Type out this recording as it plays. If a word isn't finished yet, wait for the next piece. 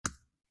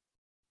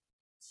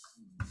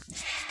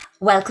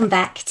Welcome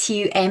back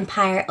to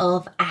Empire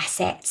of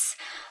Assets,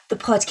 the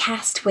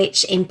podcast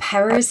which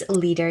empowers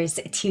leaders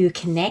to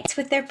connect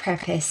with their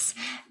purpose,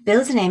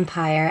 build an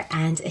empire,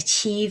 and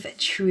achieve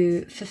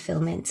true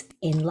fulfillment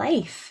in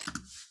life.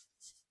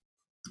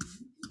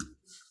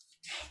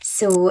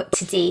 So,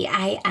 today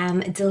I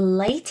am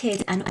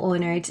delighted and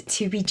honoured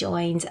to be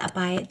joined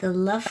by the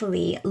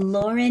lovely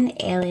Lauren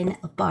Ellen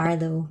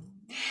Barlow.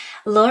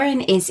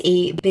 Lauren is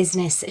a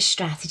business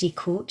strategy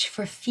coach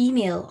for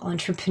female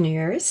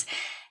entrepreneurs.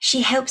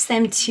 She helps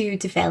them to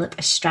develop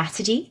a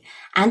strategy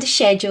and a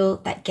schedule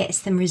that gets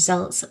them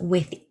results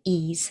with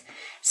ease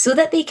so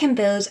that they can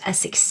build a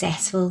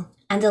successful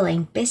and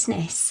aligned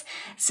business.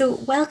 So,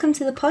 welcome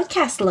to the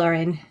podcast,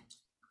 Lauren.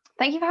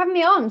 Thank you for having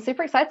me on. I'm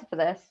super excited for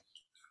this.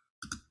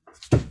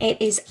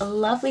 It is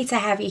lovely to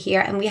have you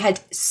here, and we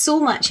had so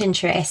much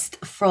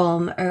interest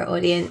from our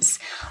audience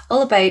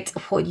all about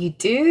what you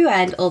do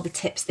and all the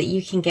tips that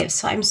you can give.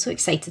 So I'm so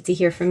excited to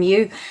hear from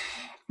you.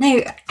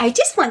 Now, I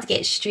just want to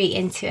get straight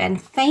into it and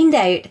find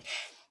out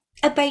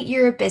about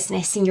your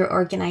business and your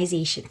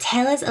organization.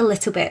 Tell us a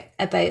little bit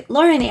about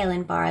Lauren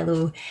Ellen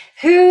Barlow.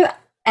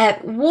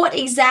 What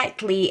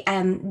exactly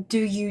do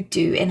you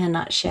do in a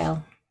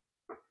nutshell?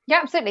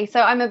 Yeah, absolutely.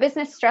 So I'm a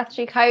business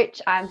strategy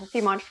coach for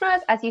female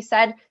entrepreneurs, as you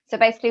said. So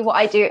basically what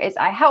I do is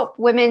I help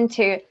women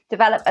to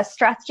develop a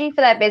strategy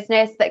for their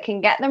business that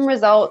can get them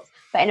results,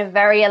 but in a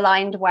very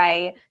aligned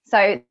way.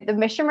 So the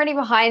mission really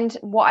behind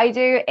what I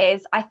do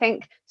is I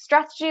think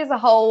strategy as a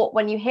whole,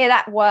 when you hear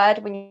that word,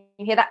 when you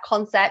hear that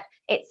concept,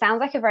 it sounds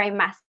like a very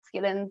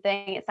masculine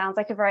thing. It sounds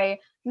like a very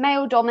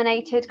male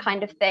dominated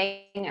kind of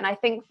thing. And I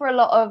think for a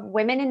lot of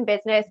women in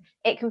business,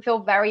 it can feel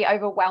very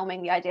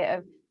overwhelming, the idea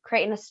of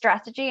creating a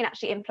strategy and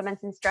actually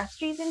implementing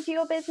strategies into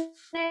your business.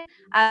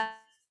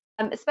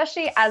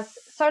 Especially as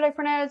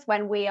solopreneurs,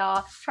 when we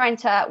are trying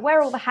to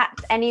wear all the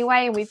hats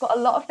anyway, and we've got a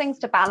lot of things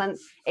to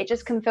balance, it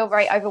just can feel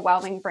very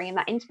overwhelming bringing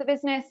that into the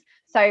business.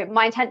 So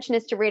my intention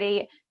is to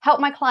really help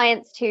my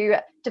clients to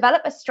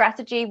develop a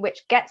strategy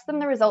which gets them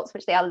the results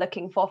which they are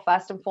looking for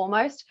first and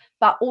foremost,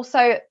 but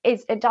also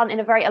is done in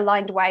a very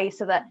aligned way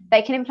so that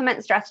they can implement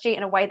the strategy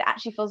in a way that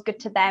actually feels good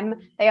to them.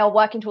 They are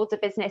working towards a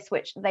business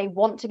which they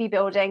want to be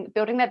building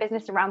their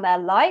business around their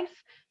life,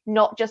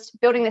 not just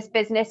building this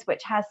business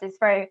which has this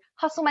very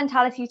hustle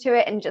mentality to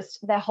it and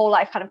just their whole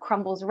life kind of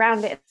crumbles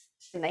around it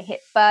and they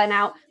hit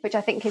burnout, which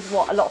I think is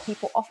what a lot of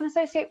people often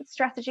associate with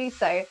strategy.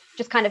 So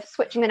just kind of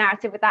switching the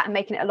narrative with that and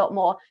making it a lot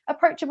more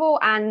approachable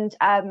and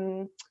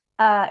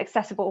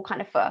accessible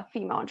kind of for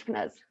female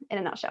entrepreneurs in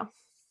a nutshell.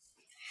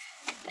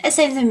 It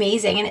sounds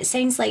amazing, and it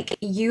sounds like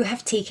you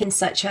have taken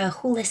such a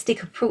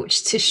holistic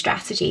approach to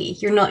strategy.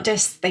 You're not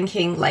just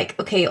thinking like,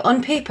 okay,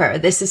 on paper,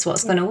 this is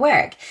what's going to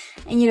work.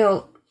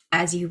 And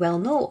as you well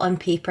know, on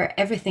paper,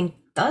 everything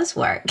does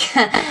work.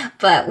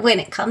 But when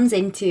it comes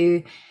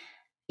into,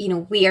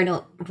 we are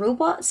not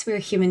robots, we're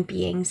human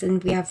beings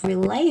and we have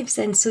real lives.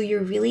 And so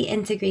you're really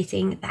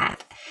integrating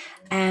that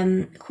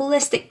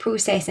holistic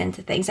process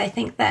into things. I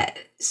think that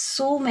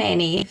so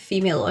many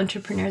female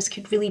entrepreneurs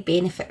could really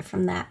benefit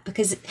from that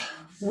because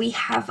we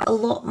have a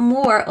lot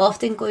more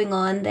often going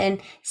on than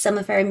some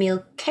of our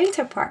male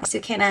counterparts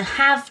who kind of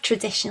have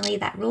traditionally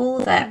that role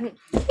that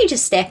you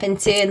just step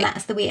into and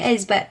that's the way it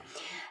is. But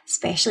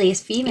especially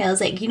as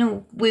females,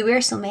 we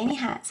wear so many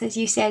hats, as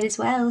you said as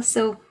well.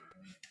 So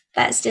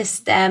that's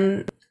just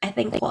I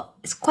think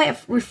it's quite a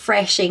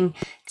refreshing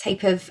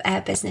type of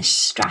business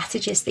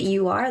strategist that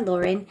you are,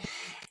 Lauren.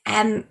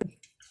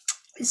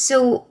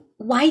 So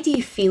why do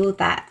you feel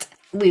that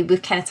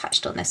we've kind of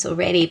touched on this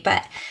already,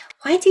 but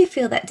why do you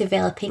feel that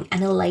developing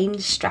an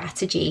aligned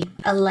strategy,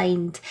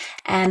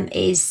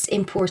 is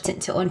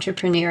important to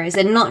entrepreneurs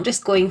and not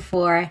just going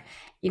for,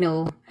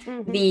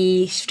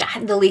 the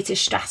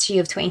latest strategy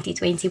of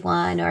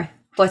 2021 or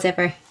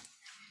whatever?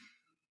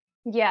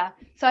 Yeah.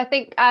 So I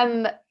think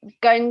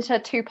going to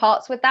two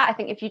parts with that. I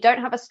think if you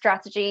don't have a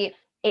strategy,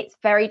 it's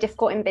very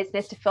difficult in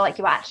business to feel like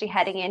you're actually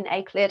heading in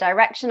a clear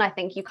direction. I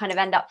think you kind of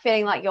end up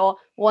feeling like you're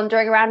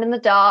wandering around in the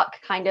dark,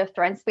 kind of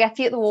throwing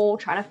spaghetti at the wall,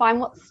 trying to find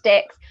what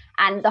sticks.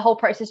 And the whole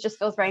process just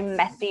feels very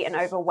messy and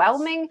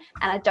overwhelming.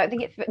 And I don't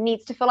think it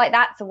needs to feel like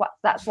that. So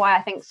that's why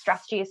I think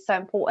strategy is so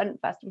important,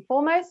 first and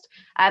foremost.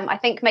 I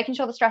think making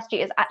sure the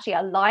strategy is actually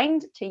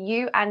aligned to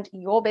you and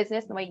your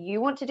business, and the way you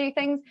want to do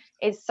things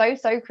is so,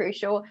 so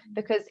crucial,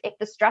 because if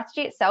the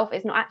strategy itself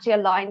is not actually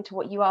aligned to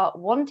what you are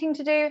wanting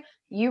to do,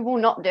 you will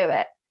not do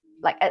it.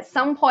 Like at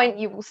some point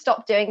you will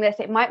stop doing this.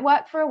 It might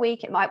work for a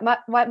week, it might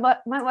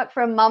work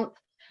for a month,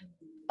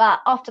 but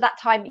after that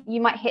time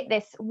you might hit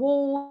this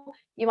wall,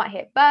 you might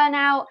hit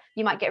burnout,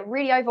 you might get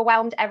really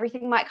overwhelmed,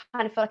 everything might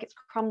kind of feel like it's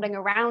crumbling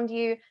around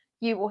you.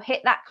 You will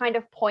hit that kind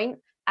of point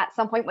at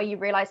some point where you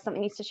realize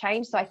something needs to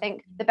change. So I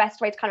think the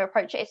best way to kind of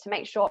approach it is to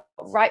make sure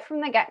right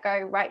from the get-go,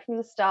 right from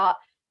the start,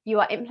 you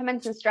are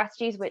implementing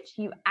strategies which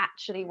you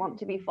actually want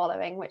to be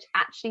following, which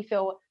actually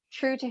feel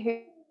true to who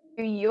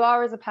you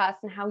are as a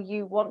person, how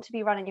you want to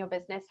be running your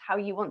business, how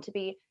you want to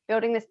be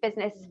building this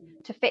business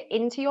to fit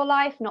into your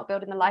life, not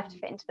building the life to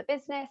fit into the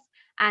business,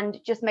 and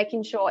just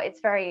making sure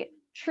it's very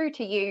true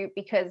to you,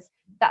 because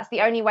that's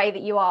the only way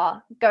that you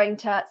are going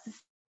to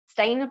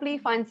sustainably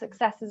find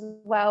success as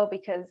well.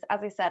 Because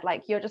as I said,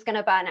 like, you're just going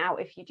to burn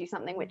out if you do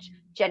something which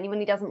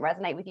genuinely doesn't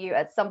resonate with you.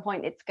 At some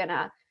point it's going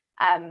to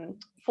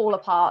fall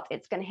apart,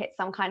 it's going to hit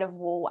some kind of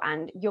wall,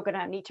 and you're going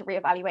to need to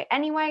reevaluate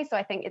anyway. So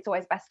I think it's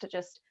always best to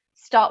just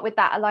start with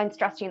that aligned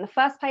strategy in the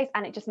first place,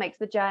 and it just makes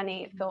the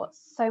journey feel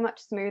so much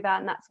smoother.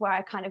 And that's where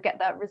I kind of get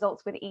the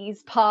results with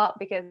ease part,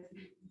 because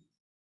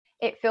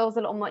it feels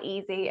a lot more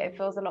easy, it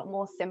feels a lot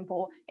more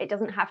simple. It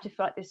doesn't have to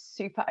feel like this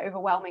super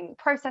overwhelming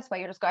process where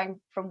you're just going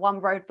from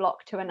one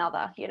roadblock to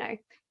another. You know,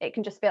 it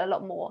can just feel a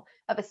lot more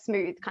of a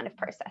smooth kind of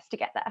process to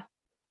get there.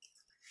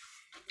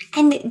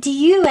 And do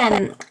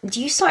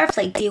you sort of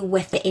like deal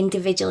with the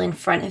individual in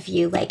front of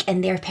you, like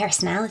in their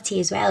personality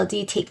as well? Do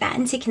you take that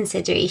into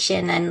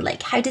consideration? And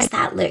like, how does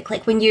that look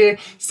like when you're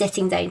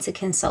sitting down to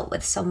consult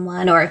with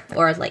someone, or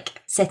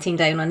like sitting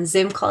down on a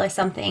Zoom call or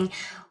something?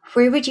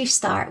 Where would you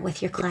start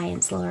with your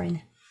clients,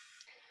 Lauren?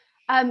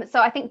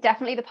 So I think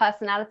definitely the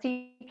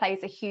personality plays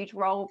a huge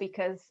role,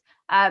 because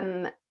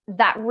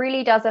that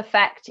really does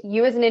affect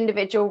you as an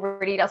individual,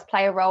 really does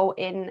play a role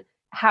in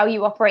how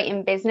you operate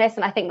in business.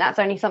 And I think that's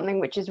only something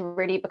which is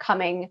really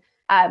becoming,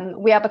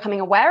 we are becoming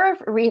aware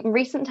of in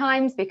recent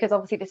times, because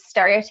obviously the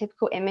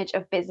stereotypical image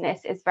of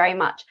business is very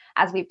much,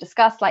 as we've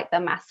discussed, like the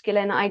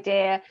masculine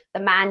idea. The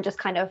man just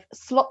kind of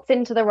slots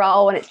into the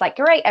role and it's like,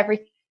 great,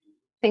 everything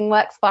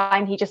works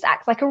fine, he just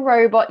acts like a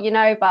robot, you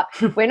know. But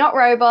we're not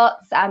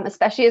robots,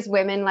 especially as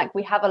women. Like,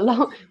 we have a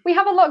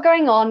lot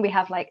going on. We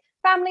have like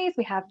families,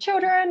 we have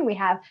children, we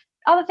have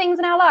other things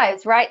in our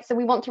lives, right? So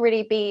we want to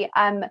really be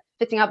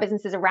fitting our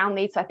businesses around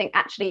these. So I think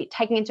actually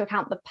taking into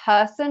account the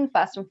person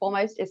first and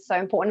foremost is so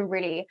important, and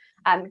really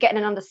getting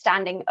an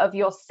understanding of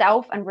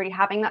yourself and really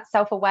having that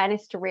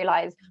self-awareness to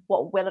realize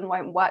what will and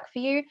won't work for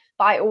you.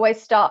 But I always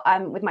start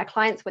with my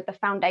clients with the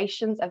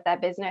foundations of their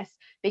business,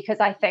 because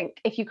I think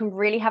if you can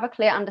really have a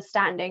clear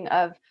understanding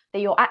of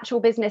your actual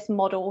business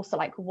model, so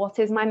like, what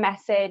is my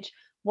message?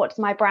 What does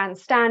my brand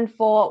stand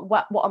for?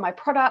 What are my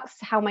products?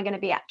 How am I going to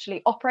be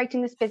actually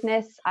operating this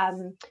business at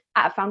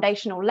a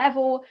foundational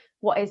level?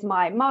 What is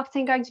my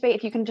marketing going to be?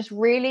 If you can just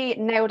really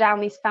nail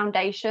down these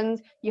foundations,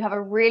 you have a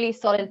really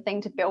solid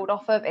thing to build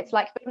off of. It's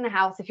like building a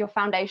house. If your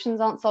foundations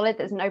aren't solid,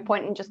 there's no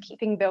point in just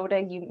keeping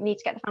building. You need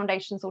to get the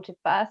foundation sorted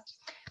first.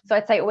 So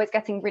I'd say always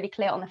getting really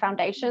clear on the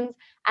foundations.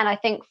 And I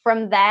think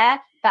from there,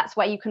 that's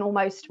where you can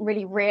almost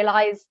really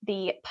realize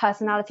the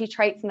personality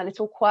traits and the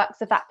little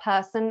quirks of that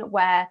person,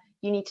 where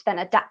you need to then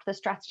adapt the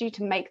strategy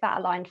to make that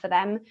aligned for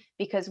them.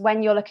 Because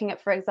when you're looking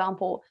at, for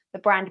example, the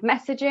brand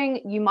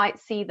messaging, you might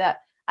see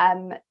that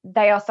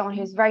they are someone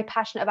who's very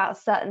passionate about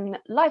a certain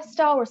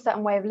lifestyle or a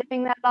certain way of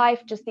living their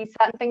life. Just these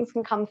certain things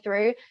can come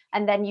through,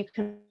 and then you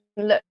can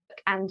look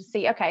and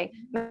see, okay,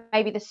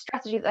 maybe the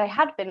strategy that they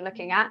had been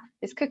looking at,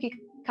 this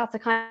cookie cutter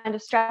kind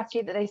of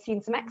strategy that they've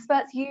seen some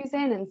experts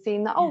using and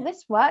seen that, oh,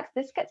 this works,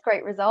 this gets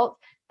great results,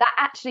 that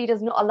actually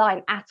does not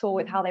align at all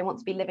with how they want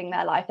to be living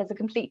their life. There's a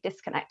complete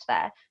disconnect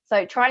there.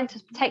 So trying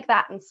to take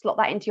that and slot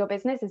that into your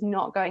business is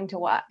not going to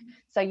work.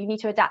 So you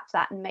need to adapt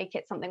that and make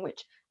it something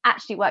which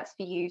actually works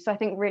for you. So I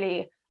think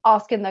really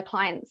asking the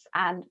clients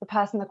and the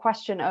person the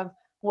question of,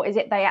 what is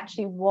it they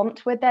actually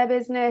want with their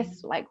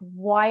business? Like,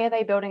 why are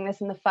they building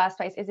this in the first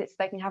place? Is it so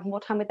they can have more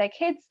time with their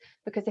kids?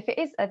 Because if it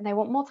is, and they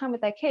want more time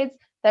with their kids,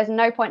 there's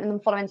no point in them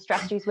following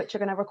strategies which are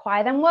going to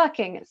require them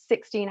working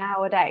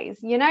 16-hour days,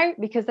 you know,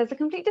 because there's a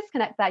complete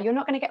disconnect there. You're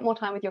not going to get more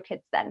time with your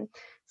kids then.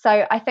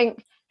 So I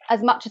think,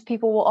 as much as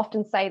people will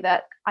often say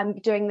that I'm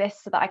doing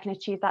this so that I can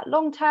achieve that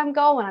long-term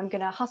goal, and I'm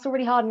going to hustle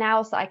really hard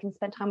now so I can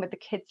spend time with the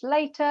kids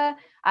later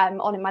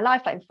on in my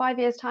life, like in 5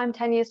 years time,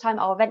 10 years time,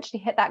 I'll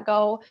eventually hit that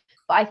goal.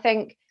 But I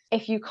think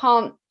if you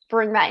can't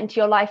bring that into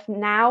your life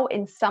now,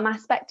 in some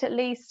aspect at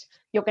least,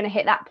 you're going to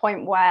hit that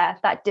point where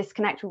that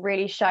disconnect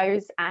really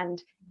shows,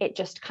 and it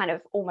just kind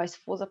of almost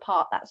falls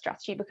apart, that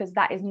strategy, because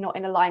that is not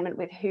in alignment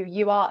with who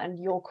you are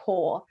and your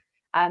core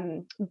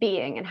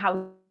being and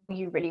how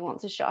you really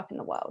want to show up in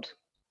the world.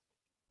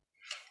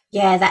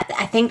 Yeah, that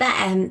I think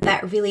that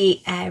that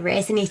really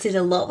resonated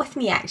a lot with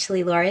me,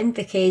 actually, Lauren,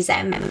 because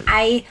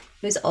I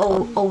was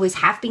always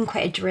have been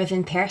quite a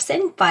driven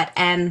person, but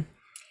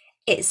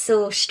it's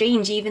so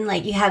strange. Even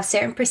like, you have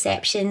certain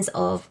perceptions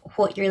of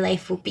what your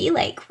life will be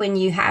like when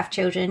you have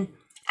children,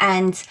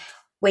 and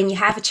when you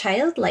have a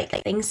child, like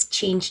things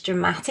change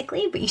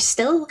dramatically, but you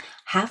still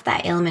have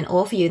that element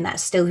of you, and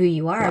that's still who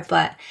you are.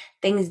 But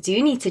things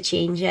do need to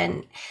change,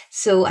 and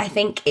so I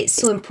think it's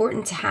so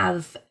important to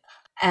have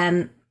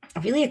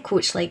really a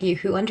coach like you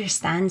who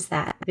understands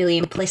that really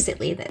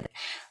implicitly, that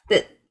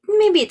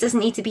maybe it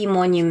doesn't need to be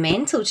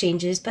monumental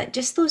changes, but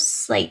just those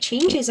slight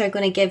changes are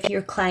going to give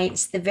your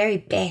clients the very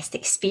best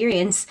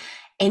experience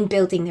in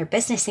building their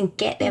business and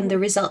get them the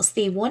results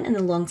they want in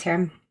the long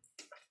term.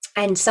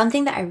 And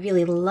something that I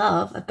really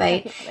love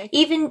about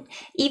even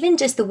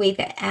just the way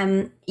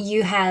that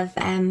you have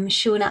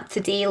shown up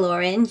today,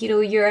 Lauren, you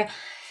know,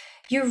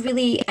 you're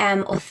really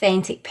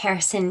authentic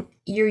person.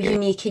 You're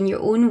unique in your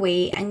own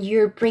way, and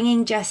you're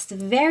bringing just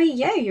very,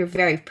 yeah, you're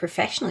very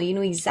professional. You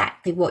know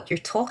exactly what you're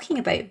talking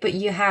about, but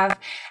you have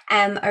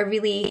a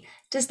really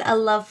just a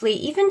lovely,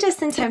 even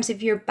just in terms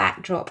of your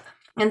backdrop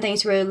and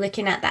things. We're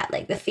looking at that,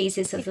 like the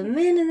phases of the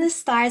moon and the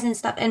stars and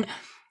stuff, and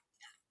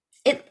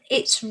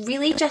it's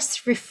really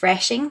just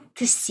refreshing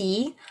to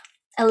see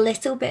a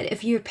little bit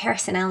of your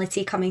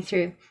personality coming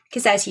through.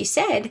 Because as you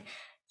said,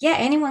 yeah,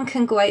 anyone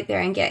can go out there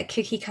and get a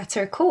cookie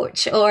cutter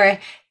coach or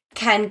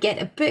can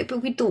get a book,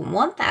 but we don't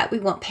want that. We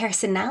want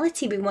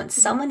personality. We want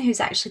someone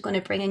who's actually going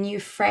to bring a new,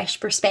 fresh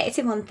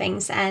perspective on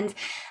things. And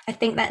I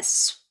think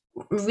that's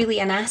really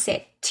an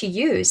asset to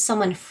you,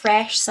 someone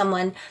fresh,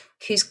 someone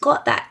who's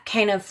got that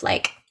kind of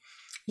like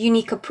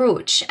unique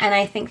approach. And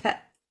I think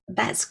that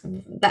that's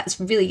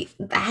really,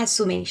 that has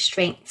so many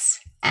strengths.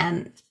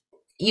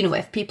 You know,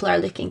 if people are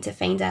looking to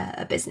find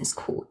a business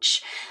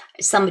coach,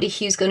 somebody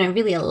who's going to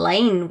really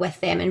align with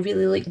them and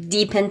really look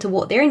deep into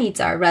what their needs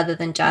are, rather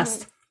than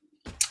just,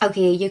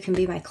 okay, you can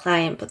be my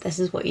client, but this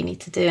is what you need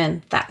to do,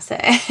 and that's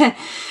it.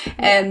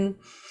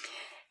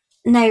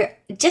 Now,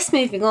 just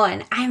moving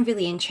on, I'm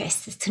really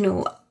interested to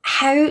know,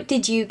 how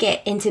did you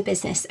get into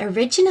business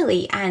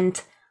originally,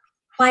 and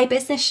why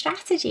business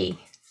strategy?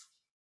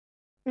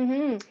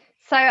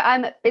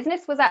 So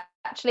business was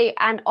actually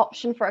an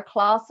option for a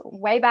class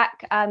way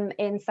back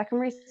in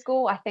secondary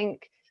school. I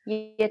think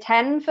year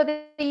 10 for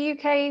the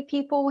UK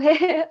people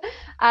here.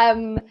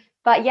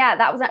 But yeah,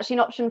 that was actually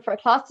an option for a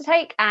class to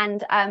take.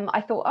 And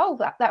I thought, oh,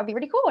 that would be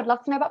really cool. I'd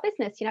love to know about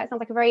business. You know, it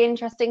sounds like a very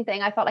interesting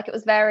thing. I felt like it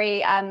was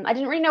very, I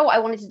didn't really know what I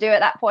wanted to do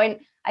at that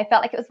point. I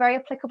felt like it was very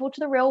applicable to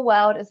the real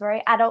world. It was a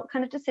very adult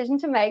kind of decision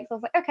to make. So I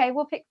was like, okay,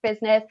 we'll pick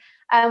business.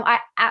 I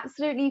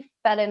absolutely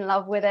fell in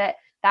love with it.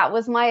 That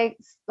was my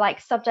like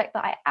subject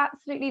that I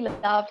absolutely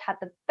loved, had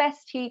the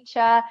best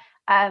teacher,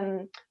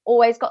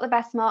 always got the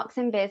best marks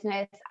in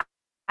business,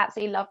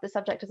 absolutely loved the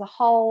subject as a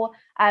whole.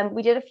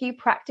 We did a few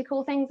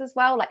practical things as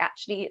well, like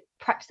actually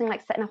practicing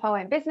like setting up our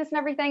own business and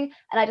everything.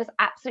 And I just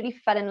absolutely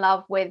fell in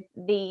love with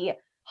the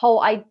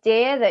whole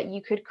idea that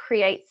you could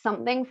create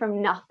something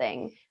from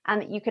nothing,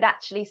 and that you could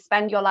actually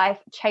spend your life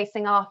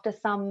chasing after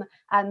some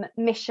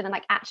mission and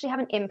like actually have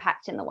an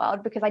impact in the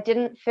world. Because I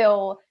didn't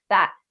feel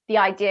that the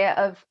idea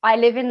of, I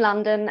live in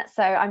London,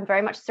 so I'm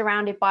very much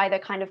surrounded by the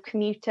kind of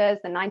commuters,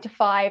 the 9 to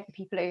 5, the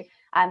people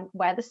who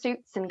wear the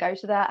suits and go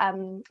to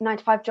the 9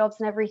 to 5 jobs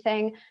and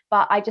everything.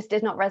 But I just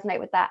did not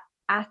resonate with that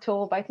at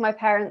all. Both my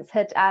parents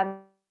had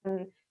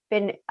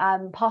been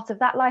part of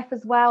that life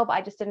as well, but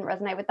I just didn't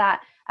resonate with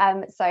that.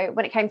 So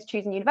when it came to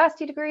choosing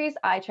university degrees,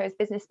 I chose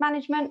business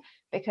management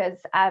because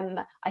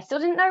I still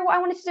didn't know what I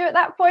wanted to do at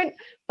that point.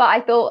 But I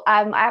thought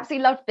I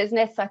absolutely loved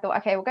business, so I thought,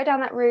 okay, we'll go down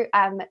that route.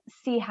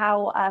 See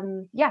how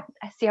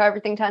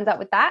everything turns out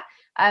with that.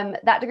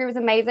 That degree was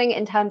amazing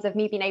in terms of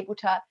me being able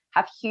to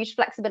have huge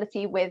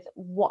flexibility with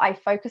what I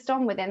focused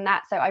on within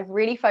that. So I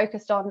really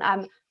focused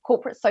on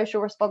corporate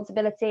social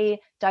responsibility,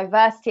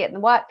 diversity in the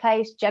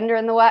workplace, gender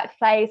in the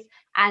workplace.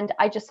 And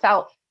I just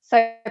felt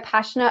so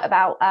passionate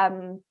about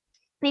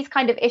these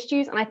kind of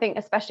issues. And I think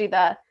especially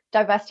the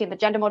diversity and the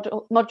gender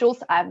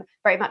modules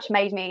very much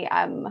made me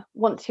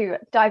want to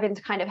dive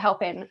into kind of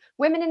helping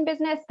women in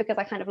business, because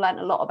I kind of learned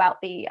a lot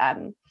about the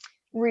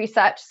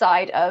research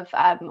side of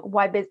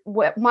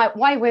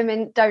why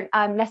women don't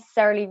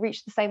necessarily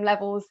reach the same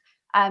levels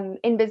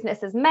in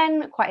business as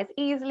men quite as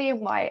easily, and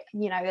why,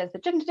 you know, there's the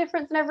gender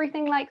difference and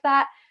everything like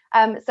that.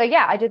 So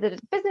yeah, I did the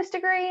business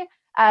degree.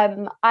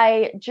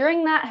 I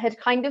during that had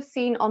kind of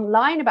seen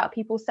online about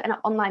people setting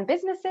up online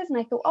businesses, and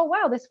I thought, oh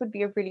wow, this would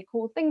be a really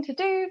cool thing to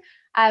do.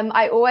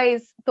 I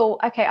always thought,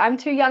 okay, I'm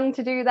too young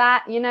to do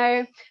that, you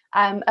know.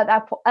 At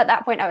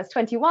that point I was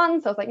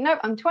 21, so I was like, nope,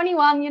 I'm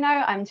 21, you know,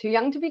 I'm too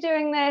young to be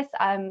doing this.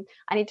 I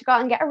need to go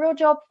out and get a real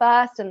job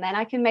first, and then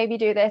I can maybe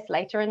do this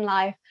later in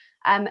life.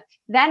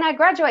 Then I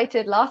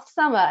graduated last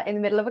summer in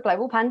the middle of a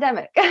global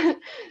pandemic.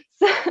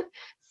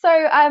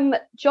 so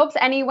jobs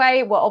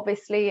anyway were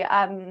obviously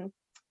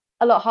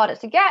a lot harder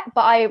to get,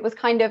 but I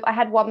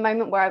had one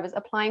moment where I was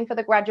applying for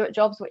the graduate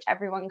jobs, which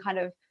everyone kind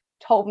of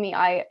told me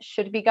I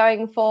should be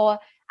going for.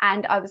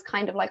 And I was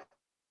kind of like,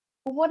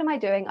 well, what am I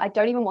doing? I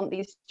don't even want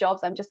these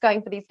jobs. I'm just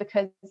going for these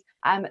because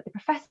the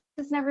professors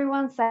and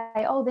everyone say,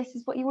 oh, this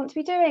is what you want to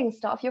be doing.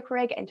 Start off your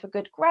career, get into a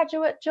good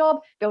graduate job,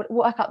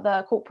 work up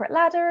the corporate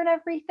ladder and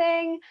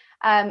everything.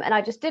 And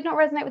I just did not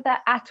resonate with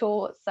that at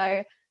all.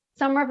 So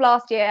summer of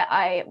last year,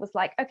 I was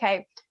like,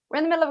 okay, we're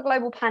in the middle of a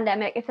global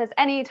pandemic. If there's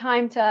any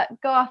time to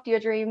go after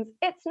your dreams,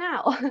 it's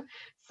now.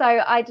 So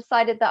I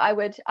decided that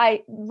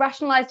I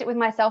rationalized it with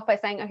myself by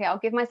saying, okay, I'll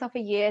give myself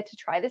a year to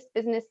try this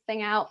business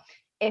thing out.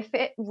 If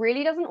it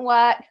really doesn't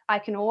work, I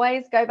can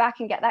always go back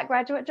and get that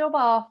graduate job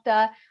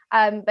after.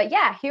 But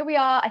yeah, here we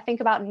are, I think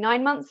about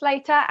 9 months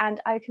later,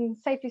 and I can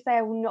safely say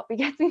I will not be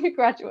getting a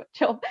graduate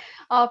job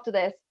after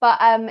this. But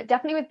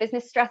definitely with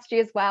business strategy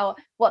as well,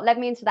 what led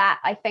me into that,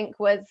 I think,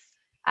 was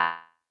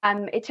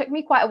it took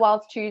me quite a while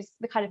to choose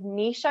the kind of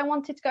niche I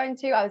wanted to go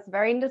into. I was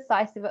very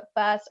indecisive at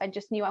first. I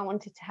just knew I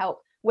wanted to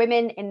help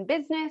women in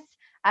business.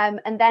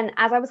 And then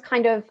as I was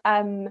kind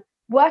of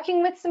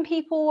working with some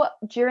people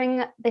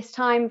during this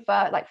time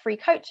for like free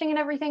coaching and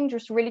everything,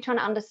 just really trying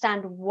to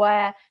understand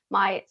where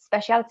my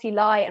speciality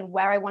lie and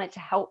where I wanted to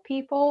help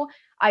people,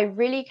 I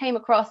really came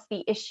across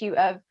the issue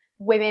of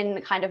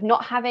women kind of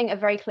not having a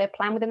very clear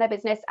plan within their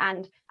business.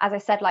 And as I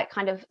said, like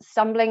kind of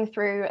stumbling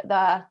through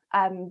the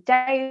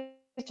days,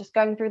 just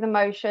going through the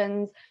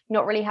motions,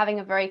 not really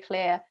having a very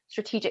clear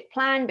strategic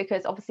plan,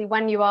 because obviously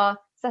when you are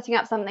setting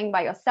up something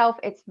by yourself,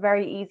 it's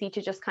very easy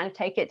to just kind of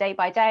take it day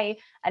by day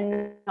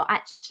and not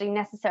actually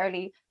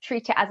necessarily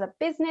treat it as a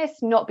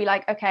business, not be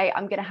like, okay,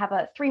 I'm going to have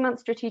a 3-month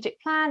strategic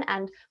plan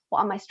and what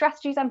are my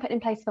strategies I'm putting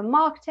in place for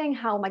marketing?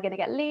 How am I going to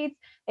get leads?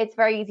 It's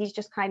very easy to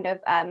just kind of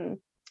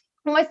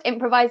almost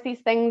improvise these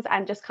things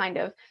and just kind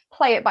of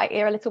play it by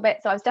ear a little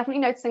bit. So I was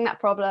definitely noticing that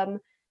problem.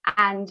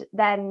 And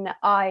then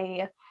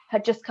I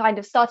had just kind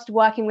of started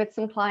working with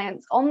some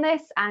clients on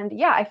this. And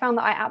yeah, I found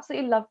that I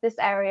absolutely love this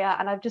area.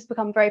 And I've just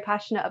become very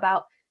passionate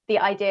about the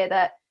idea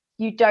that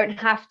you don't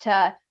have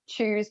to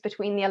choose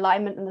between the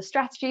alignment and the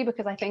strategy,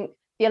 because I think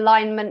the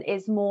alignment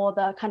is more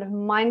the kind of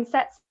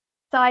mindset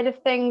side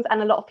of things.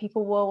 And a lot of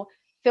people will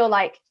feel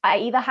like I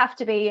either have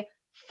to be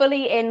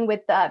fully in with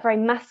the very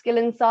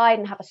masculine side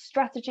and have a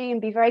strategy and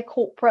be very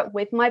corporate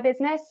with my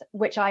business,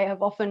 which I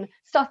have often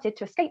started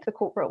to escape the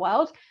corporate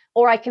world,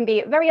 or I can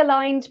be very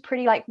aligned,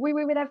 pretty like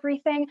woo-woo with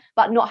everything,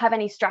 but not have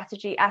any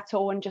strategy at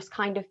all and just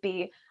kind of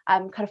be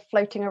kind of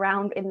floating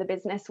around in the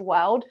business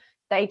world.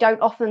 They don't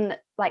often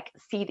like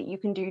see that you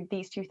can do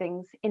these two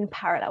things in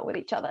parallel with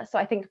each other. So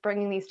I think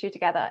bringing these two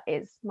together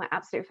is my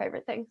absolute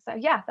favorite thing. So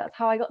yeah, that's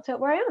how I got to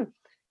where I am.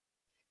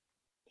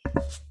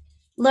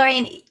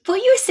 Lauren,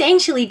 what you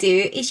essentially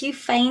do is you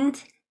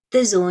find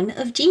the zone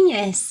of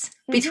genius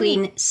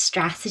between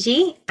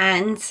strategy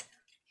and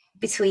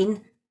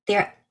between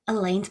their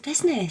aligned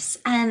business.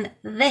 And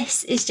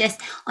this is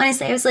just,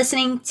 honestly, I was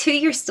listening to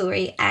your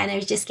story and I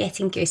was just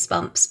getting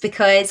goosebumps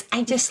because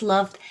I just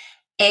loved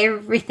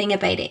everything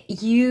about it.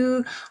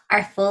 You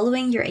are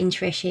following your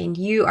intuition,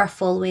 you are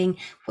following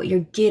what you're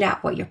good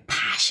at, what you're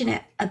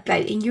passionate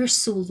about, and you're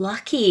so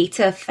lucky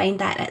to find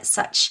that at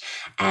such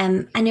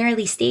an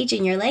early stage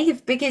in your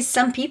life, because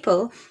some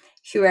people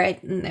who are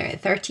in their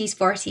 30s,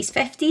 40s,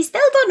 50s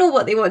still don't know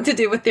what they want to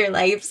do with their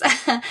lives.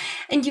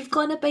 And you've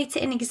gone about it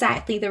in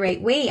exactly the right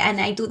way.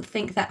 And I don't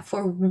think that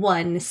for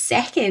 1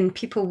 second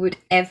people would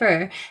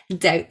ever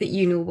doubt that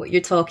you know what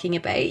you're talking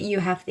about.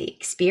 You have the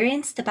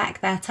experience to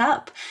back that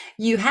up.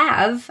 You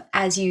have,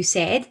 as you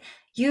said,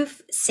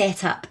 you've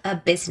set up a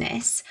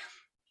business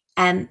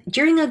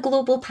during a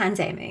global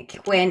pandemic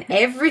when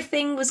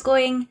everything was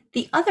going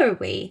the other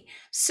way.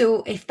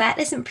 So if that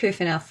isn't proof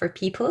enough for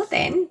people,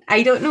 then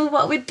I don't know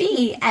what would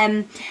be.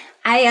 I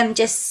am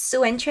just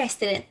so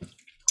interested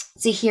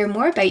to hear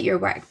more about your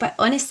work. But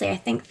honestly, I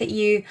think that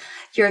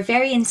you're a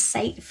very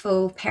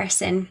insightful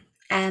person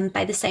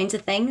by the sounds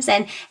of things,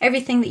 and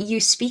everything that you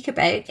speak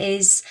about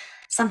is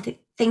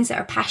things that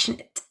are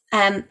passionate,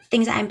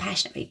 things that I'm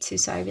passionate about too.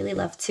 So I really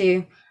love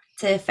to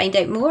find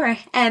out more.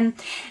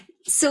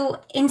 So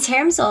in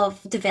terms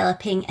of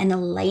developing an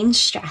aligned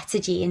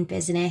strategy in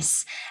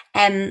business,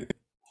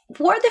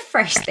 what are the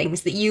first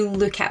things that you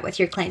look at with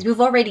your clients? We've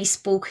already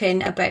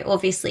spoken about,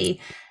 obviously,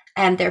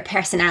 their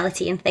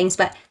personality and things,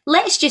 but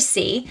let's just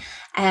say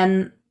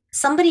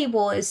somebody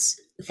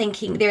was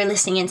thinking, they're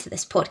listening into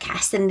this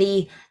podcast and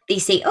they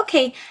say,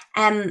 okay,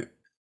 I'm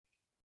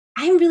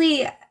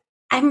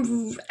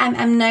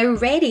now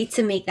ready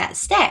to make that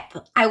step.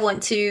 I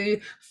want to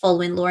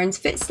follow in Lauren's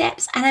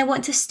footsteps and I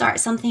want to start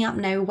something up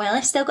now while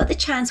I've still got the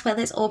chance, while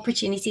those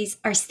opportunities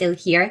are still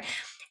here.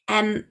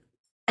 And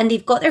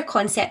they've got their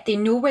concept, they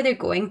know where they're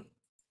going.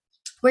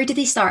 Where do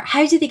they start?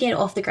 How do they get it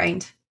off the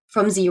ground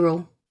from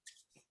zero?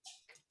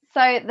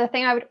 So the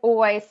thing I would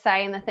always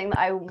say, and the thing that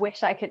I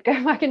wish I could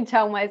go back and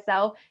tell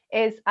myself,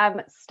 is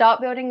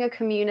start building a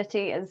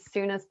community as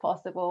soon as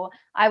possible.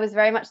 I was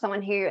very much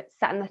someone who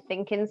sat in the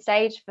thinking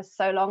stage for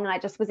so long, and I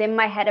just was in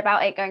my head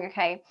about it going,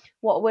 okay,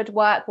 what would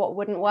work, what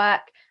wouldn't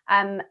work?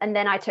 And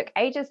then I took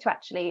ages to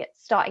actually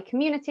start a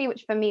community,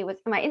 which for me was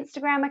my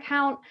Instagram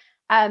account.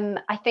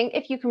 I think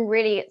if you can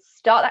really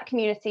start that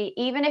community,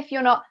 even if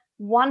you're not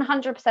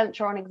 100%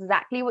 sure on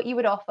exactly what you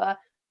would offer,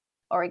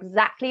 or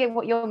exactly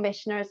what your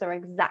mission is, or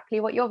exactly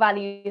what your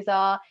values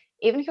are,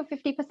 even if you're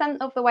 50%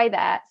 of the way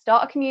there,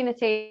 start a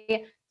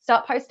community,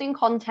 start posting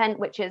content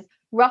which is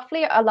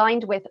roughly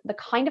aligned with the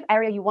kind of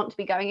area you want to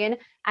be going in.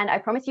 And I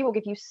promise you will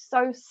give you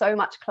so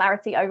much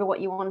clarity over what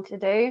you want to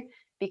do.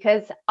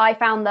 Because I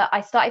found that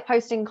I started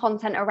posting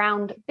content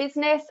around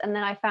business, and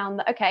then I found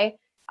that, okay,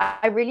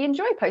 I really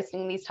enjoy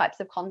posting these types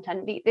of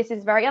content. This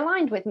is very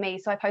aligned with me.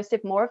 So I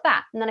posted more of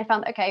that. And then I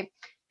found, okay,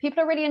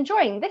 people are really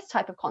enjoying this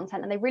type of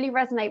content and they really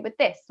resonate with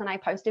this, and I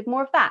posted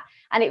more of that.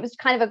 And it was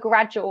kind of a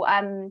gradual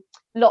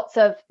lots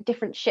of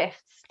different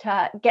shifts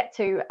to get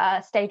to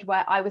a stage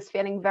where I was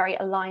feeling very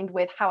aligned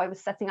with how I was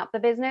setting up the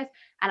business.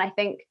 And I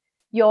think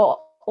you're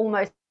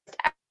almost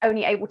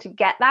only able to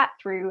get that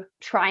through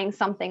trying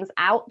some things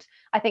out.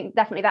 I think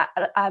definitely that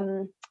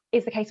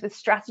is the case with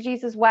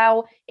strategies as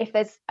well. If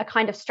there's a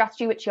kind of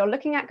strategy which you're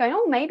looking at going,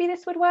 oh, maybe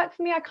this would work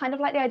for me. I kind of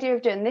like the idea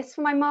of doing this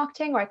for my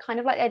marketing, or I kind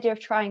of like the idea of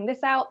trying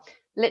this out.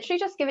 Literally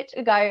just give it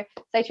a go.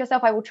 Say to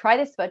yourself, I will try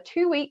this for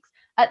 2 weeks.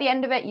 At the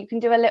end of it, you can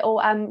do a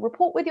little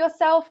report with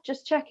yourself,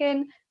 just check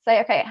in,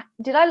 say, okay,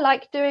 did I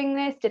like doing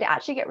this? Did it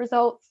actually get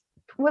results?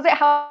 Was it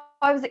how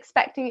I was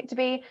expecting it to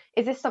be?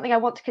 Is this something I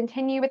want to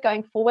continue with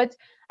going forward?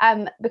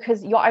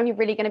 Because you're only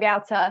really going to be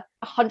able to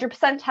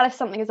 100% tell if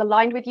something is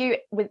aligned with you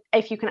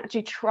if you can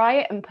actually try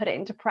it and put it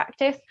into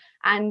practice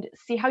and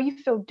see how you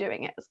feel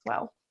doing it as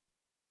well.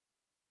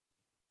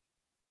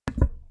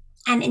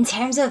 And in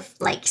terms of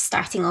like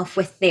starting off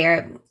with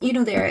their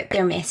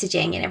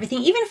messaging and everything,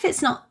 even if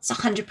it's not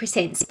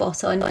 100%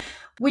 spot on,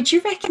 would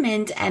you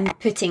recommend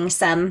putting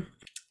some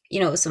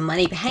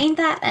money behind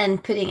that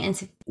and putting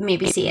into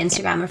maybe say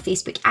Instagram or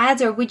Facebook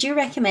ads, or would you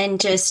recommend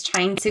just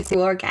trying to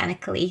grow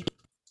organically?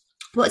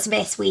 What's the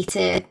best way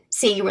to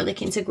say you were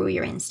looking to grow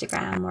your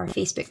Instagram or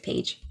Facebook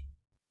page?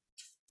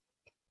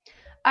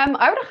 I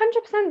would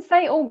 100%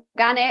 say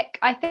organic.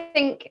 I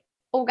think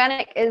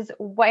organic is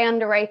way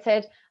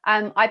underrated.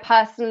 I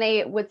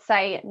personally would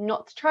say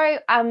not to try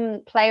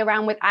play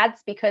around with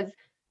ads, because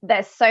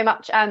there's so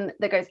much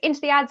that goes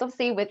into the ads,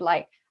 obviously, with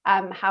like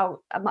how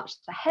much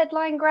the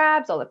headline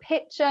grabs or the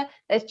picture.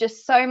 There's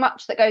just so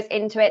much that goes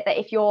into it that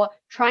if you're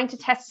trying to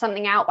test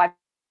something out by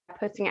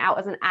putting it out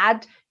as an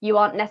ad, you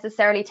aren't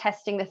necessarily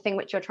testing the thing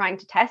which you're trying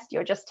to test.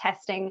 You're just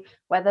testing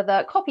whether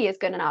the copy is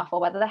good enough, or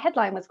whether the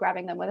headline was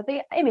grabbing them, whether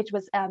the image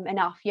was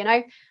enough,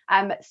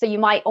 so you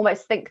might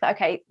almost think that,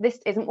 okay, this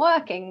isn't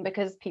working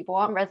because people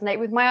aren't resonating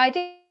with my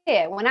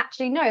idea, when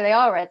actually no, they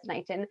are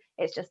resonating.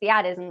 It's just the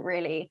ad isn't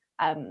really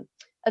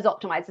as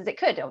optimized as it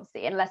could,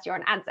 obviously, unless you're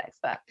an ads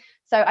expert.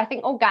 So I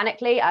think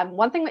organically,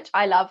 one thing which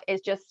I love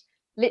is just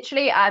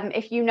literally,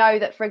 if you know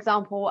that, for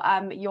example,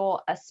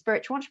 you're a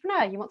spiritual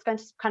entrepreneur, you want to go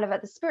into kind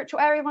of the spiritual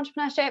area of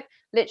entrepreneurship,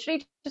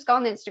 literally just go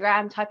on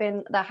Instagram, type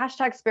in the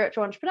hashtag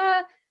spiritual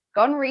entrepreneur,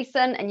 go on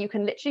recent, and you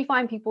can literally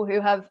find people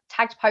who have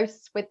tagged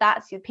posts with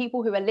that. So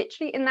people who are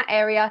literally in that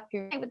area,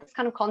 who with this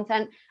kind of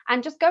content,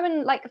 and just go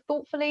and like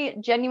thoughtfully,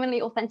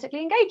 genuinely,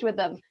 authentically engage with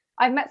them.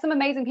 I've met some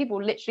amazing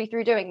people literally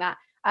through doing that.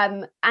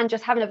 And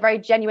just having a very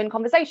genuine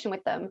conversation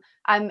with them.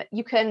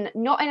 You can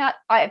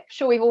I'm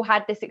sure we've all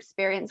had this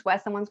experience where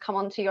someone's come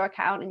onto your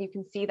account and you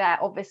can see they're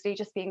obviously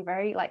just being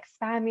very like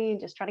spammy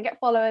and just trying to get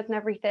followers and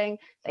everything.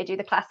 They do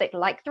the classic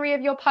like 3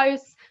 of your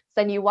posts,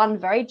 send you one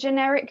very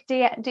generic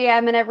DM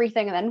and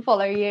everything, and then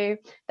follow you,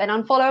 then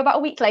unfollow about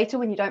a week later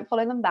when you don't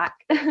follow them back.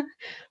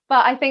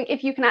 But I think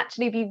if you can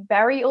actually be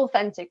very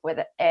authentic with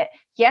it,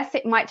 yes,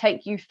 it might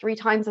take you 3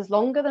 times as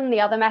longer than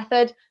the other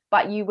method,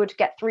 but you would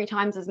get 3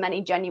 times as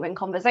many genuine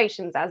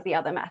conversations as the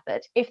other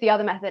method, if the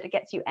other method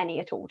gets you any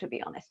at all, to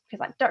be honest,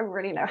 because I don't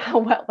really know how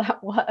well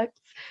that works.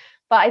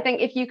 But I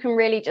think if you can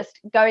really just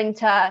go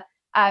into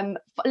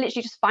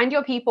literally just find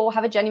your people,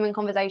 have a genuine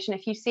conversation.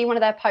 If you see one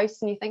of their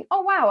posts and you think,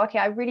 oh wow, okay,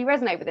 I really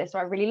resonate with this, or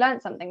I really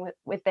learned something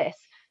with this,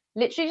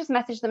 literally just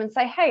message them and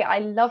say, hey, I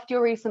loved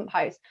your recent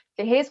post,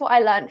 so here's what I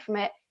learned from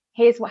it,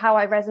 here's how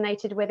I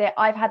resonated with it,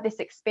 I've had this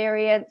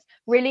experience.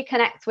 Really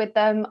connect with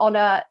them on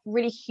a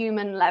really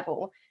human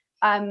level.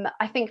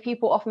 I think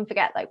people often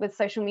forget, like with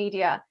social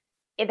media,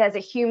 there's a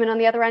human on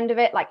the other end of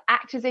it. Like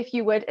act as if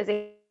you would, as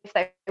if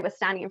they were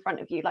standing in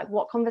front of you. Like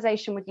what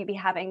conversation would you be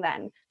having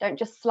then? Don't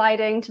just slide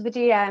into the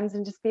DMs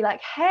and just be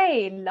like,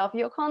 hey, love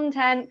your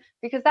content,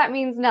 because that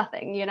means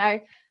nothing,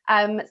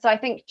 So I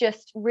think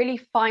just really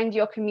find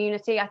your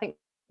community. I think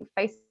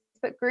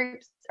Facebook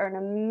groups are an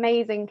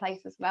amazing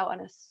place as well, and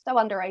are so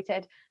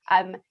underrated.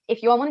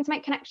 If you are wanting to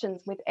make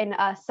connections within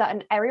a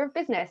certain area of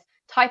business,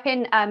 type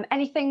in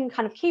anything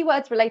kind of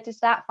keywords related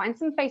to that, find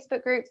some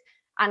Facebook groups,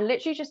 and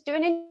literally just do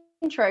an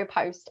intro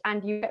post,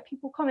 and you get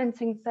people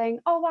commenting saying,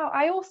 oh wow,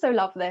 I also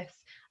love this,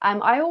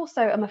 I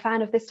also am a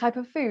fan of this type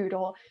of food,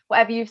 or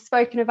whatever you've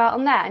spoken about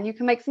on there, and you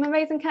can make some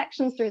amazing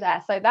connections through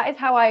there. So that is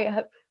how I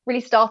have really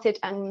started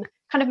and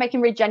kind of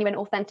making really genuine,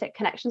 authentic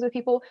connections with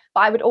people.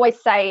 But I would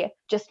always say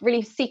just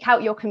really seek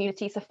out your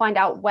community. So find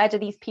out, where do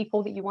these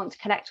people that you want to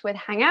connect with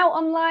hang out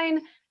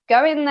online,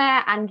 go in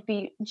there and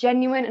be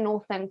genuine and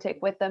authentic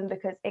with them,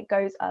 because it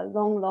goes a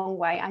long, long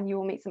way, and you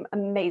will meet some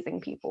amazing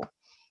people.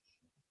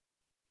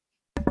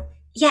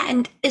 Yeah,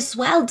 and as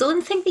well,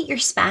 don't think that you're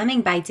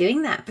spamming by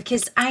doing that,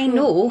 because I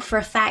know for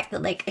a fact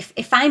that like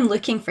if I'm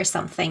looking for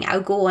something,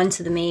 I'll go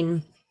onto the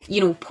main,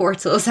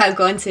 portals. I'll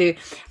go onto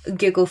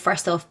Google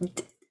first off.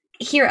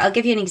 Here, I'll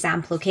give you an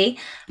example, okay?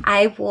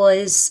 I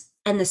was,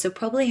 and this will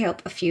probably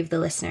help a few of the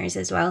listeners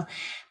as well.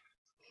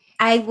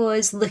 I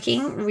was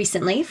looking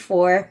recently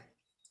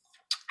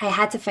I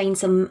had to find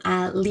some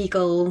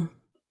legal,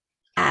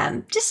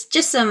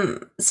 just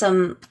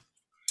some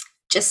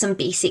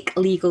basic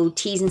legal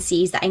T's and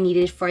C's that I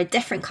needed for a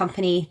different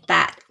company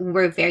that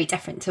were very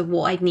different to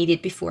what I'd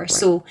needed before.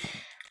 So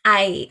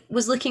I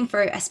was looking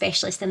for a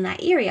specialist in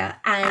that area,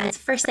 and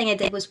first thing I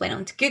did was went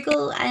on to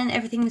Google, and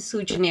everything was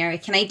so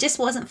generic, and I just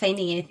wasn't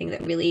finding anything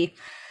that really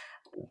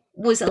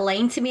was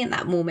aligned to me in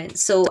that moment.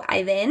 So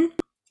I then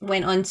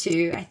went on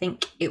to, I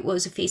think it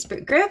was a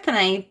Facebook group,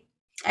 and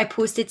I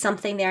posted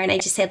something there, and I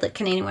just said, look,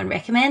 can anyone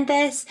recommend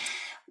this?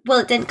 Well,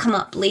 it didn't come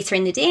up later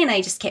in the day, and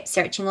I just kept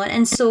searching on.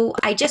 And so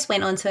I just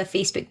went onto a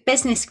Facebook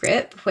business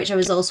group, which I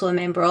was also a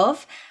member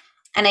of,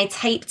 and I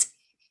typed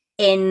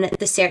in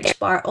the search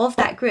bar of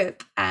that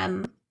group,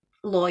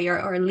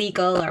 lawyer or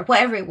legal or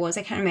whatever it was,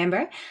 I can't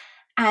remember.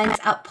 And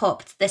up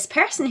popped this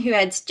person who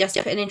had just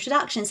put an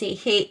introduction, said,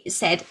 hey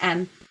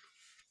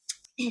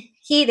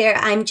there,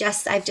 I've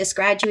just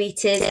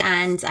graduated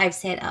and I've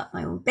set up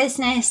my own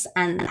business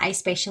and I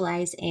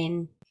specialize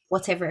in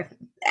whatever.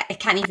 I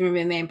can't even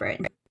remember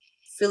it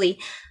fully.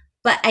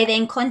 But I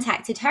then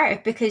contacted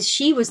her because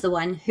she was the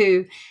one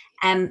who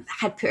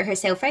had put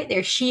herself out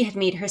there. She had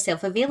made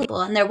herself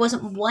available, and there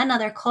wasn't one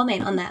other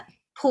comment on that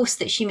post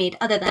that she made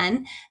other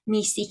than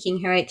me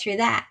seeking her out through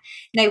that.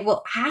 Now,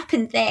 what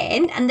happened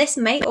then, and this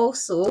might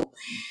also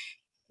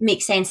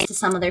make sense to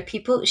some other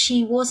people,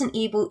 she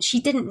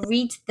didn't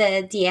read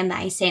the DM that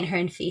I sent her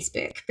on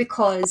Facebook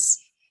because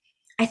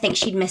I think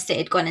she'd missed it.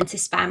 It'd gone into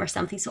spam or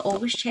something. So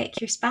always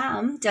check your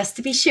spam just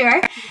to be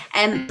sure.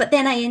 But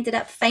then I ended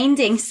up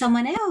finding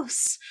someone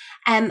else.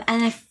 And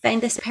I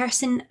found this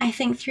person, I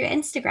think, through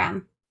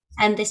Instagram.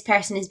 And this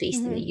person is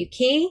based in the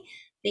UK.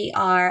 They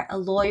are a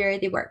lawyer.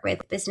 They work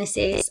with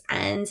businesses.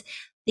 And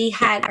they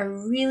had a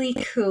really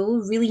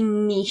cool, really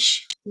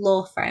niche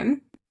law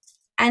firm.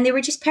 And they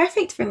were just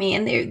perfect for me.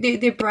 And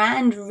their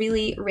brand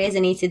really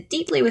resonated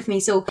deeply with me.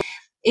 So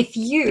if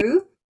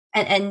you...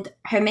 And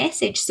her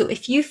message. So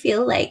if you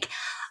feel like,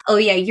 oh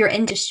yeah, your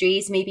industry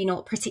is maybe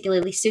not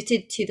particularly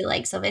suited to the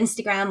likes of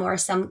Instagram or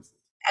some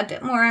a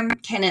bit more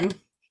kind of,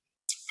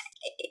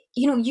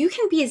 you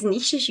can be as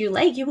niche as you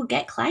like. You will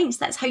get clients.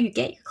 That's how you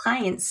get your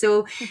clients.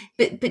 So,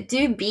 but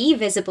do be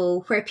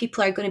visible where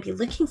people are going to be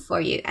looking for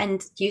you,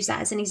 and use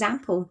that as an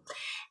example.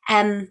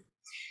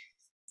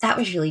 That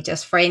was really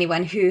just for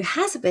anyone who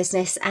has a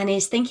business and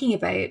is thinking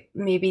about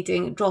maybe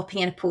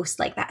dropping in a post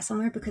like that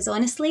somewhere, because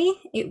honestly,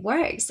 it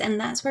works and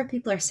that's where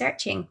people are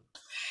searching.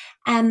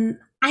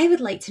 I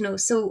would like to know,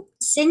 so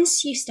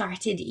since you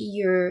started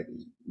your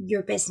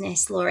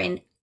business,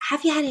 Lauren,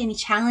 have you had any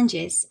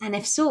challenges? And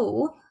if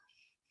so,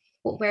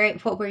 what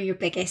were your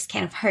biggest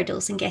kind of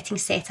hurdles in getting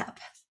set up?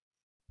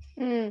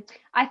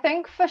 I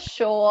think for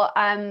sure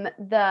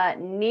the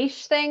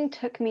niche thing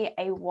took me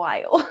a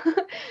while.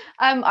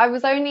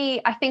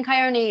 I think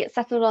I only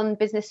settled on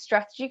business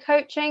strategy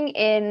coaching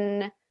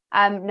in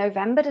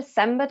November,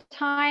 December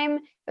time.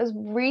 It was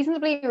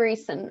reasonably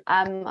recent.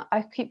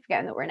 I keep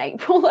forgetting that we're in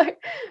April though.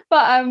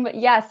 But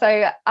yeah,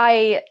 so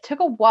I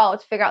took a while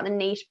to figure out the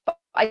niche, but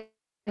I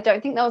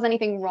don't think there was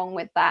anything wrong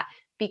with that,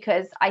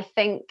 because I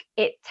think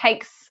it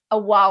takes a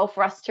while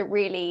for us to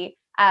really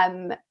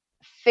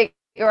figure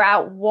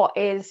out what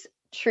is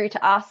true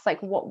to us,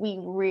 like what we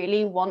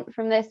really want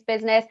from this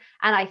business.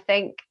 And I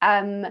think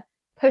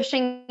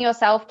pushing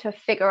yourself to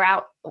figure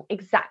out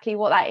exactly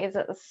what that is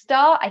at the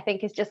start, I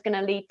think is just going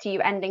to lead to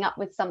you ending up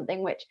with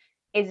something which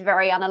is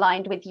very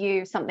unaligned with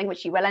you, something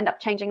which you will end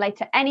up changing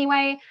later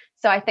anyway.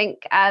 So I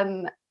think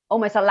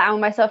almost allowing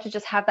myself to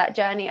just have that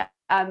journey,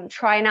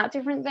 trying out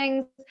different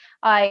things.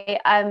 I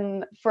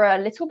for a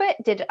little bit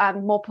did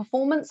more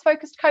performance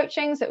focused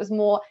coaching, so it was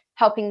more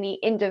helping the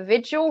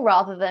individual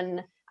rather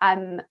than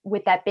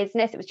with their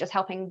business. It was just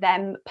helping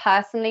them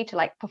personally to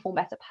like perform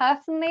better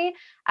personally,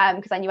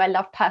 because I knew I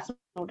loved personal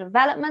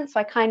development, so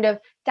I kind of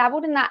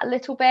dabbled in that a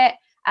little bit.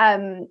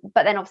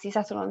 But then obviously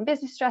settled on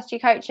business strategy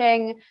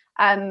coaching.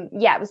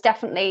 Yeah, it was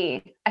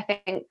definitely, I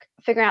think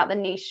figuring out the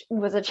niche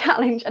was a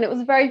challenge, and it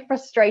was very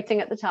frustrating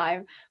at the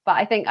time, but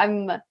I think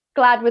I'm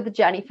glad with the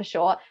journey for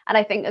sure. And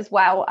I think as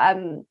well,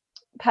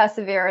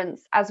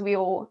 perseverance, as we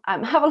all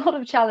have a lot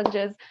of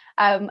challenges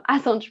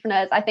as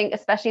entrepreneurs. I think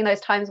especially in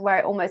those times where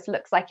it almost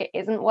looks like it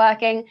isn't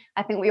working,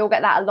 I think we all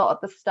get that a lot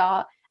at the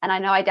start. And I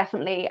know I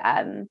definitely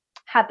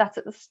had that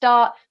at the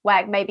start,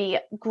 where maybe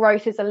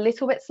growth is a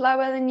little bit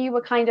slower than you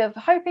were kind of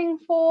hoping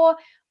for.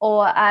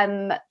 Or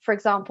for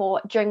example,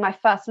 during my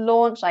first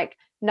launch, like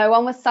no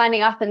one was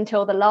signing up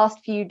until the last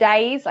few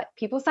days. Like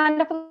people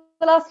signed up for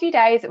the last few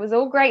days. It was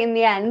all great in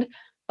the end,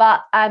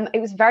 but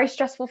it was very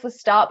stressful for the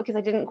start because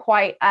I didn't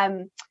quite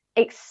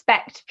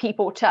expect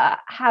people to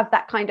have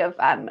that kind of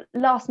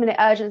last minute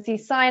urgency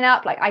sign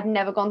up. Like I'd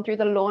never gone through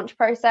the launch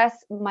process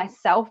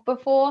myself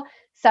before.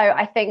 So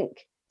I think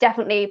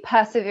definitely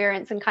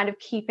perseverance and kind of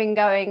keeping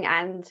going,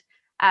 and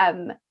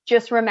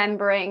just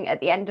remembering at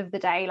the end of the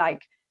day,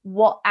 like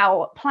what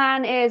our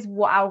plan is,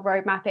 what our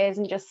roadmap is,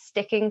 and just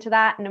sticking to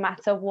that no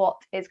matter what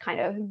is kind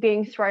of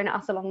being thrown at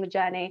us along the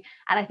journey.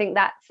 And I think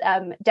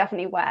that's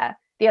definitely where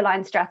the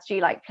aligned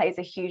strategy like plays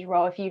a huge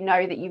role. If you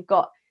know that you've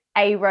got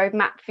a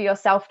roadmap for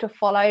yourself to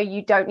follow,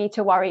 you don't need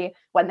to worry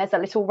when there's a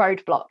little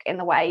roadblock in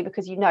the way,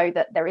 because you know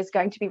that there is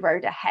going to be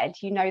road ahead.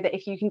 You know that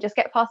if you can just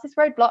get past this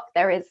roadblock,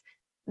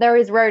 there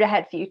is road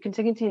ahead for you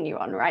to continue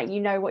on, right?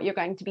 You know what you're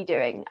going to be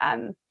doing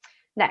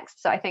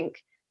next. So I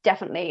think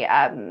definitely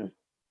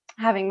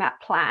having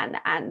that plan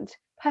and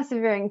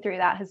persevering through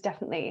that has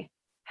definitely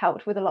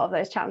helped with a lot of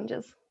those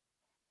challenges.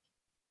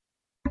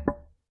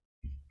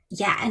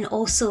 yeah, and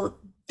also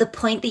the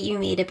point that you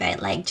made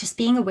about like just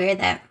being aware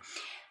that,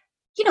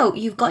 you know,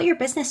 you've got your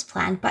business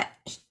plan, but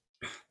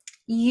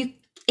you,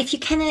 if you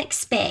can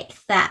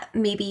expect that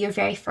maybe your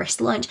very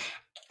first launch,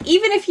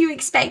 even if you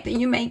expect that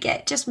you might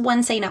get just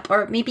one sign up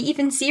or maybe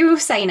even zero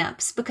sign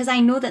ups, because I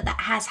know that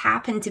that has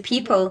happened to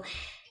people,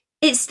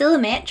 it's still a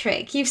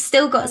metric. You've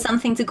still got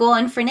something to go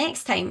on for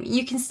next time.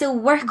 You can still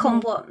work on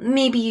what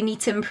maybe you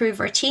need to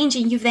improve or change,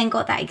 and you've then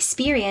got that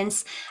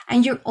experience,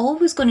 and you're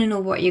always going to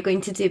know what you're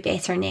going to do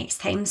better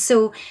next time.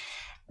 So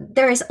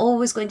there is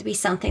always going to be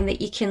something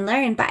that you can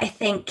learn. But I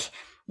think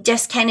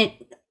just kind of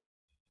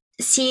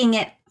seeing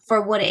it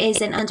for what it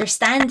is and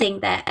understanding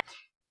that,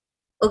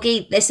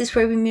 okay, this is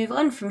where we move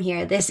on from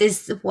here. This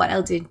is what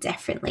I'll do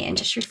differently. And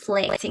just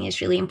reflecting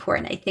is really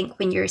important, I think,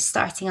 when you're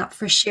starting up,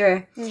 for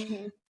sure.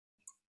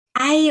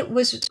 I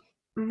was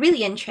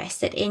really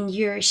interested in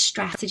your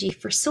strategy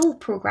for Soul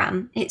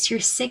program. It's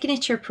your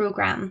signature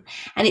program,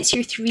 and it's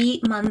your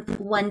 3-month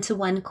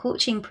one-to-one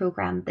coaching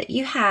program that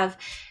you have,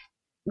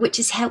 which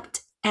is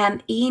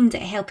aimed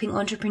at helping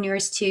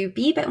entrepreneurs to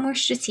be a bit more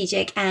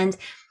strategic and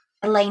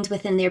aligned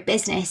within their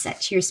business.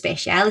 That's your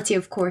speciality,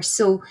 of course.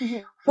 So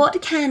what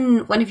can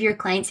one of your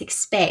clients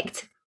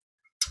expect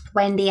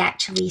when they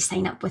actually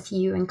sign up with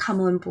you and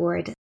come on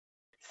board?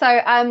 So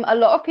a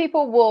lot of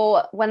people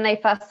will, when they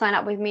first sign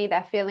up with me,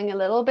 they're feeling a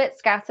little bit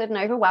scattered and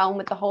overwhelmed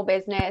with the whole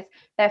business.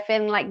 They're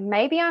feeling like,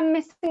 maybe I'm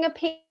missing a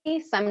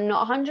piece. I'm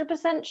not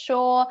 100%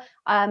 sure.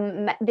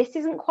 This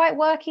isn't quite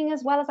working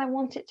as well as I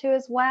want it to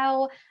as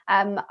well.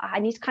 I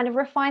need to kind of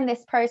refine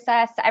this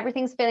process. So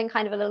everything's feeling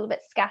kind of a little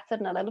bit scattered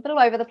and a little bit all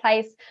over the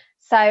place.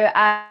 So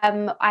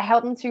I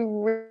help them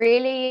to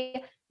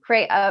really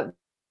create a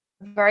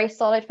very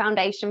solid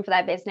foundation for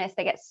their business.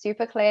 They get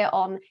super clear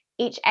on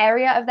each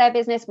area of their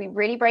business. We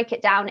really break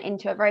it down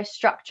into a very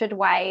structured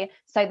way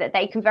so that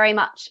they can very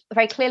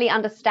clearly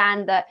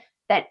understand that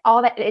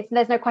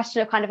there's no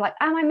question of kind of like,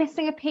 am I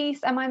missing a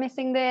piece? Am I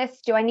missing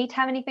this? Do I need to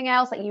have anything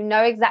else? Like, you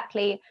know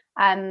exactly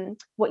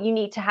what you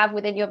need to have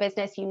within your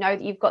business. You know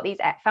that you've got these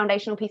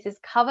foundational pieces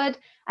covered.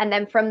 And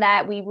then from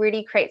there, we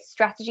really create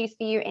strategies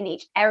for you in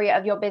each area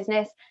of your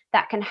business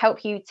that can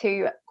help you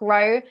to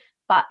grow,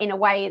 but in a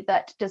way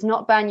that does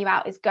not burn you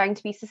out, is going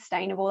to be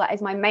sustainable. That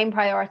is my main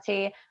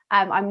priority.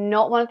 I'm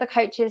not one of the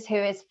coaches who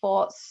is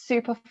for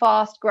super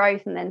fast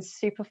growth and then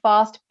super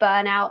fast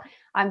burnout.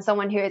 I'm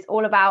someone who is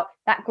all about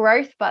that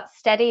growth, but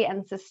steady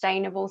and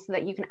sustainable, so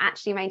that you can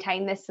actually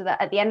maintain this, so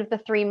that at the end of the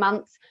 3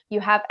 months, you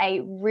have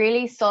a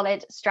really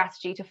solid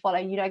strategy to follow.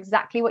 You know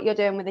exactly what you're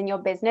doing within your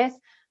business,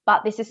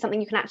 but this is something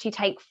you can actually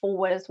take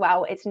forward as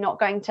well. It's not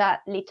going to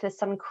lead to the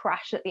sudden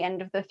crash at the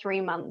end of the 3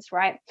 months,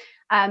 right?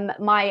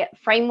 My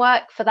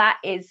framework for that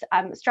is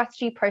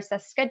strategy,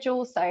 process,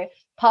 schedule. So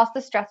past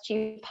the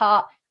strategy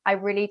part, I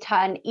really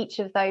turn each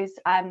of those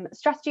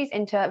strategies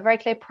into very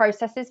clear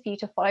processes for you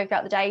to follow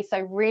throughout the day. So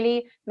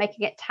really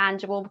making it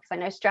tangible, because I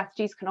know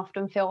strategies can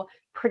often feel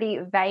pretty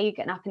vague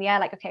and up in the air.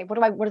 Like, okay,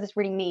 what does this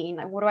really mean?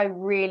 Like, what do I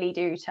really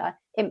do to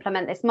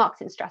implement this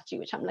marketing strategy,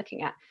 which I'm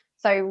looking at?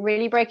 So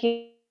really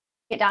breaking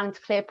it down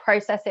into clear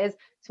processes,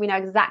 so we know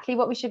exactly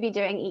what we should be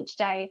doing each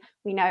day.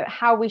 We know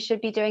how we should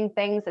be doing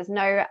things. There's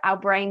no our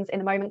brains in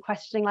the moment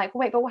questioning like,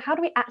 wait, but how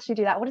do we actually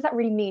do that? What does that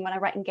really mean when I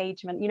write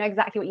engagement? You know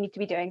exactly what you need to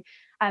be doing.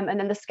 And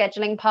then the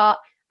scheduling part,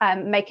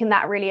 making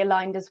that really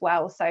aligned as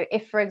well. So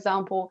if, for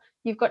example,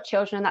 you've got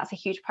children and that's a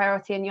huge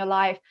priority in your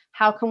life,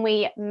 how can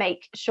we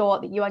make sure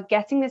that you are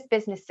getting this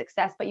business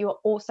success, but you are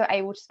also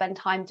able to spend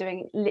time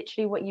doing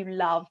literally what you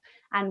love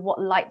and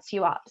what lights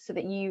you up, so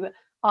that you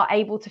are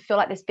able to feel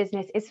like this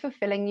business is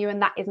fulfilling you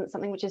and that isn't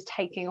something which is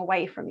taking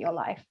away from your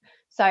life.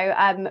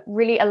 So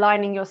really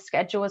aligning your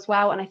schedule as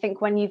well. And I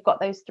think when you've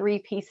got those 3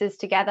 pieces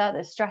together,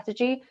 the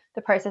strategy,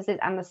 the processes,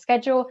 and the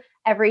schedule,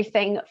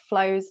 everything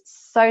flows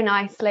so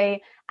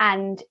nicely.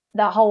 And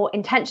the whole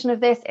intention of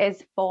this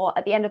is for,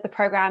 at the end of the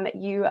program,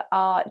 you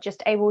are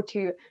just able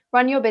to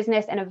run your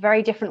business in a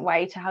very different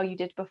way to how you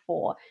did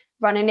before.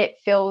 Running it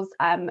feels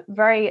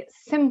very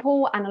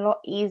simple and a lot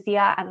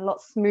easier and a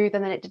lot smoother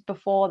than it did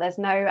before. There's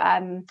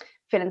no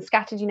feeling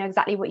scattered. You know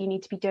exactly what you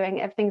need to be doing.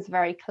 Everything's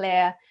very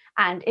clear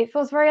and it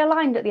feels very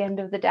aligned at the end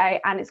of the day,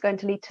 and it's going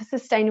to lead to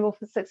sustainable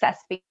success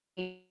for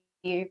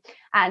you,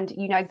 and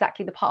you know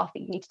exactly the path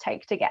that you need to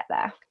take to get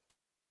there.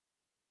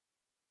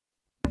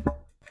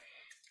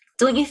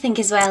 Don't you think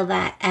as well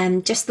that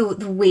just the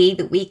way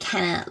that we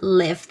kind of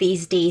live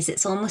these days,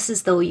 it's almost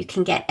as though you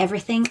can get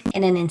everything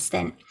in an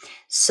instant.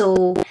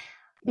 So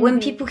when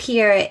people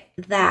hear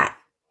that,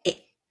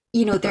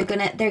 you know, they're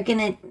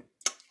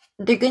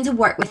going to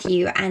work with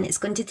you and it's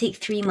going to take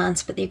 3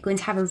 months, but they're going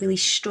to have a really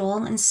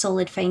strong and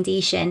solid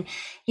foundation,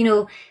 you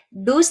know,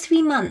 those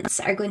 3 months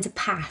are going to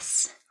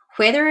pass.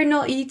 Whether or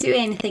not you do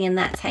anything in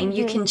that time,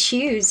 you can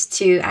choose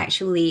to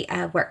actually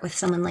work with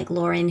someone like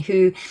Lauren,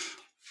 who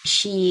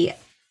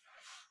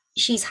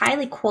she's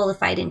highly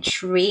qualified and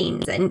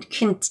trained and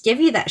can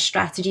give you that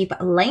strategy but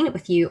align it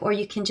with you, or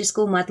you can just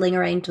go muddling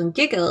around on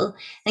Google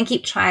and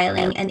keep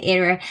trialing and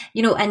error,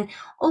 you know. And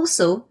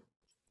also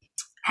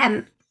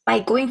by by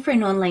going for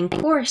an online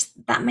course,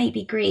 that might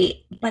be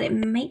great, but it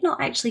might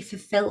not actually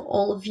fulfill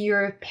all of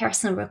your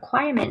personal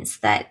requirements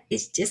that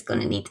it's just going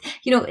to need.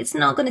 It's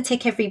not going to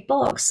tick every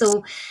box.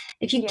 So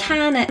if you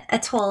can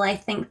at all, I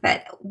think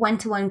that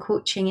one-to-one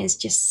coaching is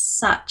just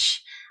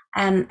such,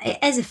 it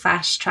is a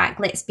fast track,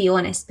 let's be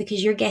honest,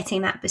 because you're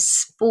getting that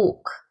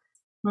bespoke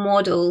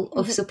model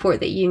of support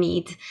that you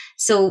need.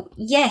 So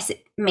yes,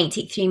 it might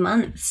take 3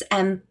 months,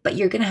 but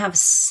you're going to have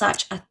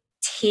such a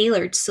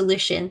tailored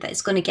solution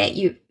that's going to get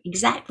you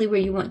exactly where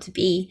you want to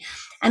be.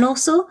 And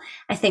also,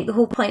 I think the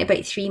whole point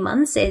about 3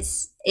 months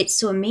is it's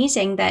so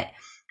amazing that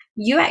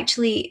you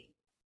actually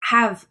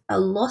have a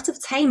lot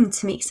of time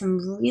to make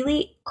some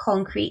really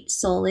concrete,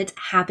 solid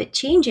habit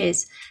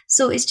changes.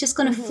 So it's just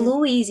going to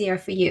flow easier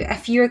for you.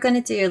 If you're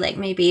going to do like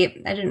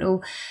maybe, I don't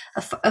know,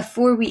 a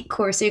 4-week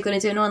course, or you're going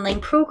to do an online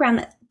program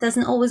that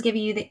doesn't always give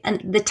you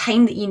the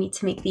time that you need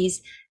to make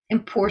these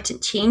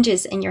important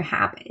changes in your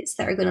habits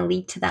that are going to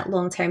lead to that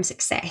long-term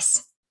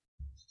success.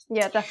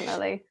 Yeah,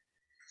 definitely.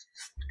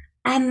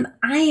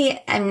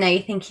 I am now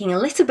thinking a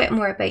little bit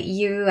more about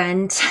you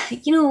and,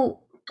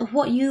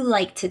 what you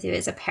like to do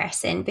as a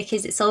person,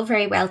 because it's all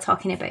very well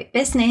talking about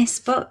business,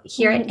 but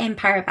here at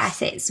Empire of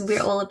Assets,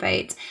 we're all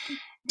about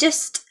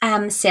just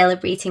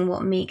celebrating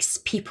what makes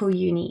people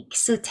unique.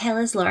 So tell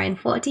us, Lauren,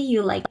 what do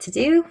you like to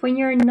do when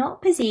you're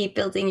not busy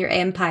building your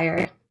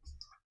empire?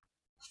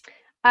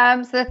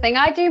 So the thing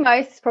I do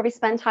most is probably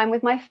spend time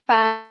with my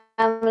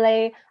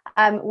family.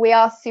 We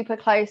are super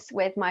close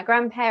with my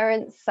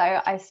grandparents, so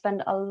I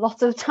spend a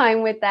lot of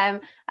time with them.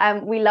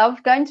 We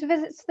love going to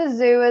visits to the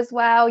zoo as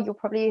well. You'll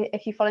probably,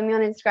 if you follow me on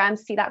Instagram,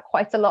 see that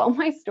quite a lot on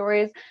my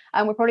stories.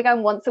 We're probably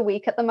going once a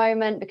week at the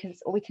moment because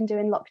it's all we can do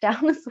in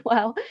lockdown as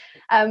well.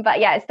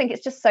 But yeah, I think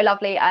it's just so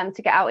lovely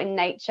to get out in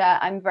nature.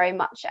 I'm very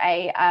much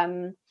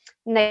a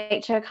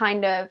nature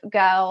kind of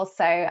girl,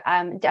 so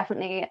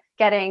definitely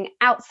getting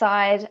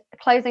outside,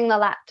 closing the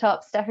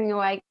laptop, stepping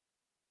away,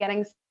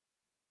 getting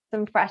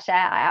some fresh air,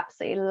 I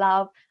absolutely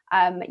love.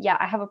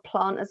 I have a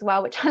plant as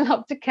well, which I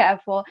love to care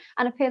for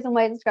and appears on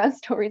my Instagram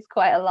stories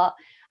quite a lot.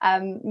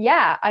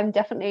 I'm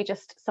definitely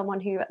just someone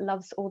who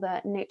loves all the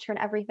nature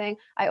and everything.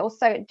 I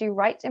also do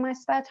write in my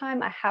spare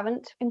time. I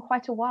haven't in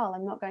quite a while,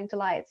 I'm not going to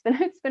lie.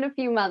 It's been a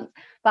few months,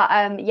 but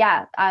I'm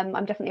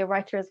definitely a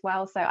writer as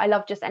well. So I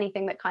love just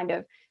anything that kind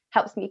of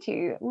helps me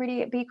to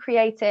really be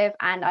creative,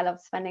 and I love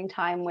spending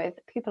time with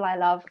people I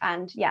love,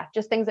 and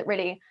just things that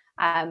really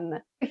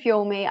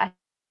fuel me. I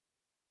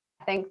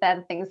think they're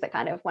the things that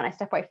kind of, when I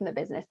step away from the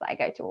business, that I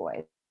go to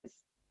always.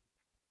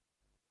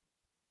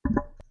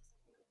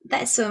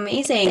 That's so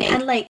amazing.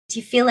 And do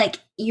you feel like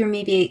you're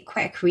maybe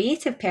quite a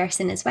creative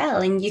person as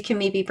well, and you can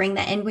maybe bring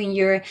that in when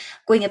you're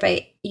going about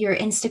your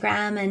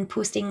Instagram and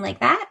posting like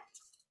that?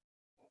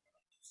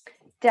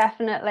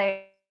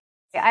 Definitely.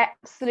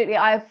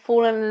 I've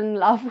fallen in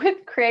love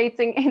with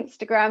creating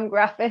Instagram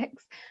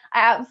graphics.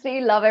 I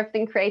absolutely love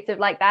everything creative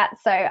like that.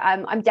 So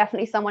I'm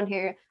definitely someone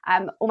who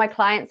all my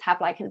clients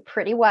have like a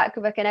pretty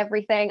workbook and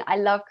everything. I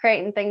love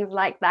creating things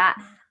like that,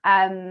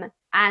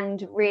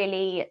 and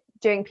really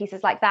doing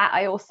pieces like that.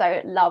 I also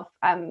love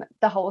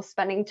the whole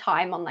spending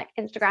time on like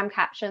Instagram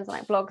captions and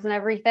like blogs and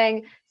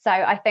everything. So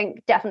I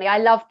think definitely I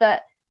love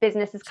that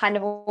business has kind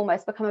of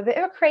almost become a bit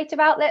of a creative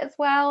outlet as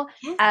well.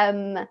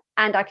 And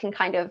I can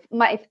kind of,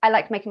 I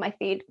like making my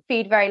feed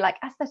very like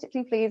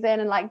aesthetically pleasing,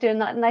 and like doing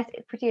that nice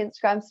pretty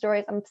Instagram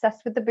stories. I'm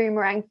obsessed with the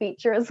boomerang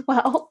feature as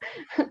well.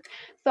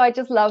 So I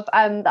just love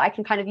that I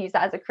can kind of use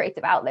that as a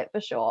creative outlet for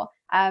sure.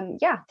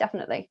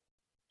 Definitely.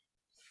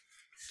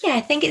 Yeah,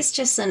 I think it's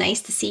just so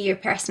nice to see your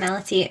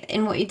personality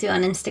in what you do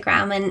on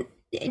Instagram, and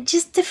it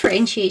just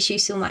differentiates you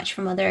so much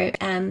from other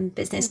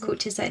business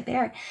coaches out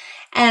there.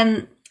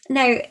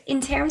 Now,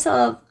 in terms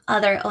of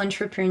other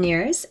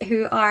entrepreneurs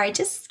who are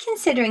just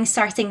considering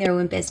starting their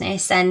own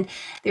business, and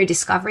they're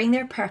discovering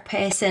their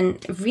purpose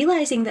and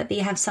realizing that they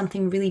have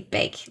something really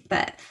big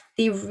that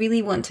they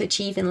really want to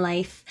achieve in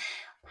life,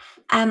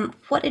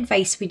 what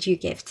advice would you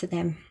give to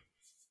them?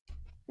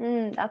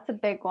 That's a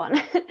big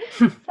one.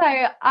 So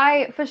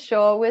I for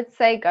sure would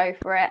say go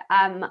for it.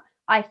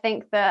 I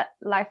think that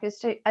life is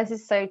too, this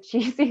is so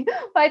cheesy,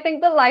 but I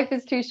think that life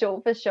is too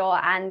short for sure,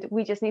 and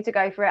we just need to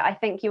go for it. I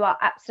think you are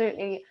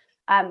absolutely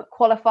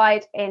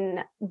qualified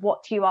in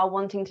what you are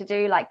wanting to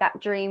do. Like, that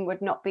dream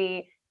would not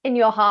be in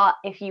your heart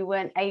if you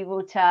weren't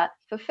able to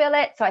fulfill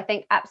it. So I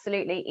think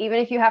absolutely, even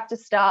if you have to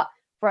start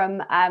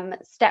from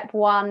step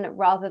 1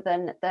 rather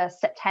than the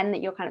step 10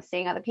 that you're kind of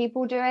seeing other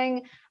people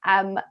doing,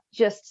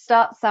 just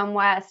start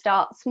somewhere.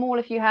 Start small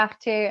if you have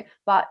to,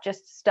 but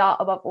just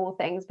start above all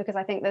things, because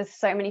I think there's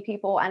so many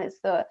people, and it's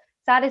the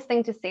saddest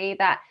thing to see,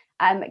 that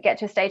get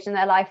to a stage in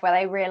their life where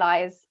they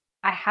realize,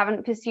 I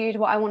haven't pursued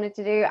what I wanted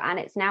to do and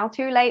it's now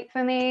too late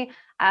for me.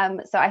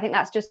 So I think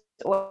that's just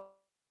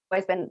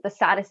always been the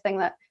saddest thing,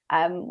 that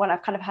when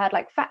I've kind of heard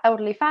like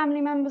elderly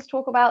family members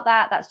talk about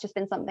that, that's just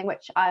been something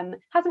which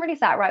hasn't really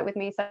sat right with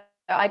me. So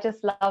I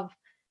just love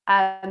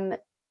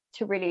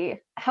to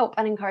really help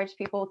and encourage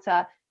people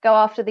to go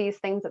after these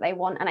things that they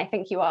want. And I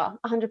think you are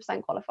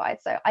 100%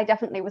 qualified. So I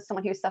definitely was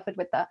someone who suffered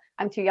with the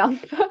I'm too young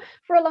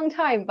for a long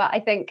time. But I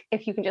think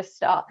if you can just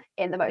start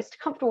in the most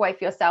comfortable way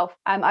for yourself,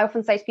 I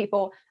often say to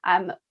people,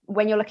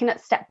 when you're looking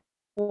at step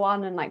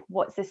one and like,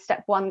 what's this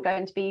step one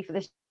going to be for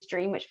this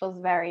dream, which feels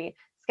very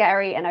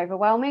scary and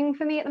overwhelming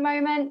for me at the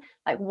moment,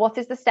 like what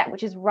is the step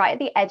which is right at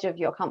the edge of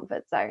your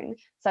comfort zone?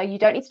 So you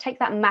don't need to take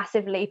that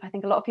massive leap. I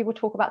think a lot of people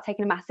talk about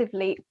taking a massive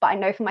leap, but I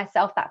know for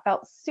myself that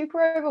felt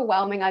super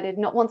overwhelming. I did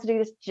not want to do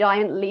this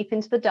giant leap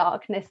into the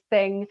darkness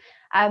thing.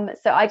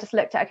 So I just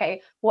looked at,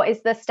 okay, what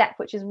is the step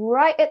which is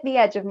right at the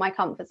edge of my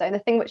comfort zone, the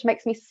thing which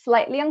makes me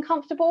slightly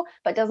uncomfortable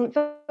but doesn't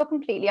feel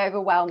completely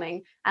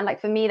overwhelming? And like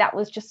for me, that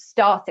was just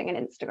starting an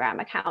Instagram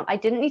account. I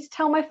didn't need to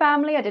tell my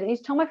family, I didn't need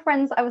to tell my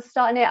friends I was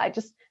starting it. I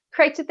just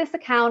created this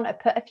account, I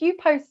put a few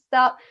posts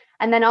up,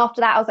 and then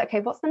after that I was like, okay,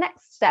 what's the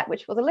next step,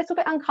 which was a little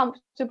bit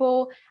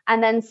uncomfortable.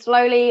 And then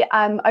slowly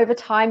over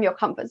time your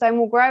comfort zone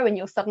will grow and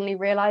you'll suddenly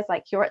realize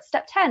like you're at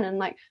step 10 and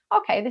like,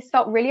 okay, this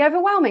felt really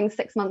overwhelming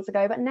 6 months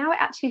ago, but now it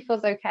actually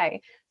feels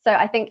okay. So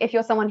I think if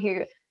you're someone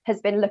who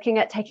has been looking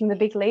at taking the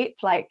big leap,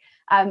 like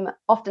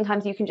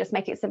oftentimes you can just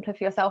make it simpler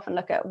for yourself and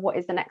look at what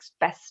is the next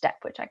best step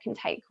which I can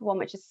take, one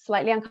which is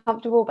slightly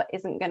uncomfortable but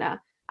isn't gonna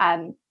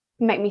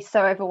make me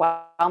so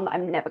overwhelmed that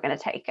I'm never going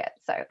to take it.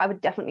 So I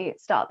would definitely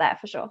start there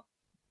for sure.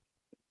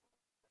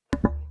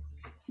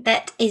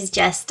 That is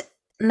just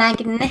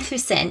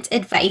magnificent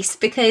advice,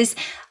 because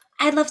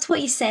I loved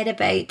what you said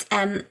about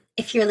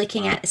if you're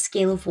looking at a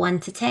scale of 1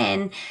 to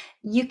 10,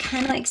 you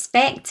cannot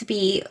expect to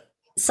be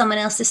someone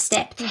else's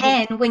step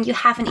 10 when you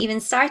haven't even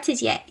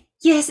started yet.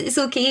 Yes, it's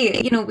okay.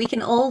 You know, we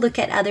can all look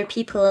at other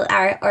people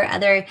or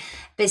other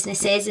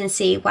businesses and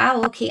say,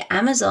 wow, okay,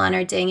 Amazon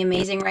are doing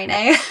amazing right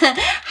now.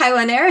 How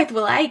on earth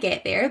will I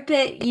get there?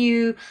 But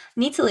you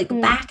need to look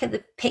back at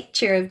the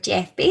picture of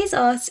Jeff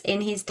Bezos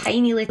in his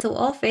tiny little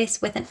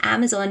office with an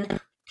Amazon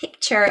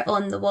picture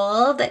on the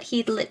wall that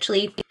he'd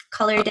literally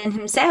colored in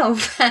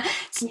himself.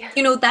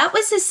 You know, that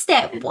was his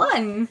step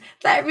 1.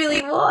 That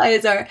really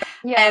was. Or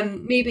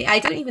maybe, I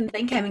don't even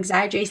think I'm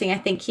exaggerating, I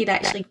think he'd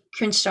actually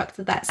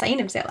constructed that sign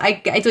himself. I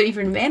don't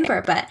even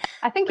remember, but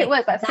I think it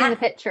was. I've seen the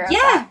picture of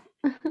that.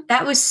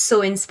 That was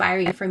so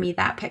inspiring for me,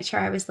 that picture.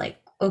 I was like,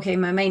 okay,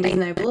 my mind is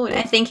now blown.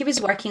 I think he was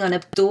working on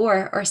a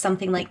door or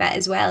something like that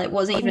as well. It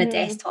wasn't even a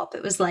desktop.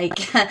 It was like,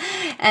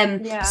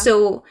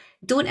 so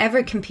don't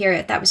ever compare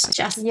it. That was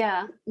just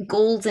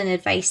golden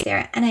advice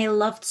there. And I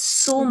loved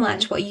so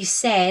much what you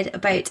said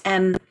about,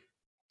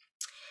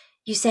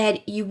 you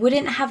said you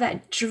wouldn't have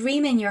that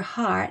dream in your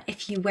heart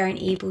if you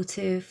weren't able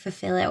to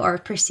fulfill it or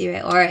pursue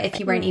it, or if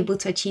you weren't able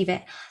to achieve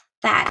it.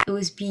 That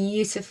was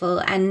beautiful.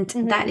 And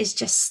that is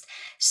just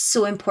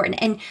so important.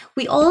 And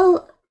we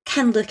all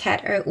can look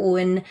at our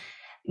own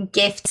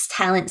gifts,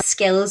 talents,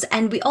 skills,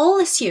 and we all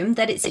assume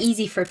that it's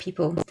easy for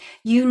people.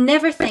 You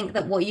never think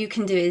that what you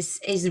can do is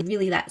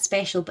really that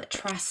special, but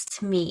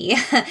trust me,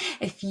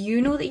 if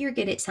you know that you're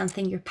good at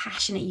something, you're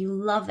passionate, you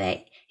love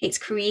it, it's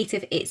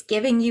creative, it's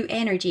giving you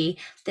energy,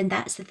 then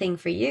that's the thing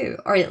for you.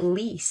 Or at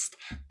least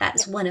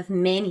that's one of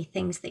many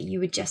things that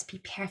you would just be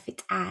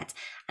perfect at.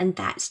 And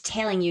that's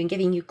telling you and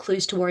giving you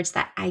clues towards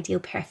that ideal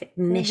perfect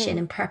mission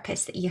and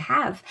purpose that you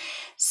have.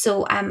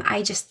 So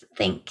I just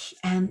think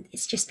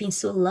it's just been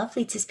so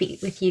lovely to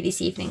speak with you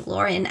this evening,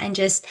 Lauren, and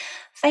just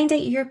find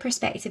out your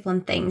perspective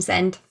on things.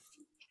 And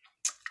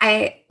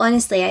I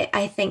honestly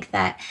think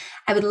that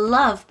I would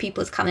love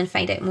people to come and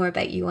find out more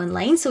about you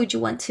online. So do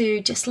you want to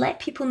just let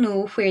people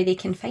know where they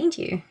can find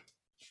you?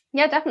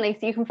 Yeah, definitely.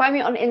 So you can find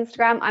me on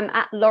Instagram. I'm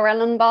at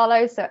Laurellen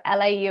Barlow, so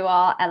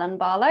Laur Ellen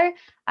Barlow.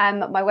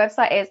 My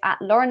website is at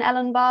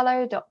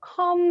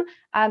laurenellenbarlow.com.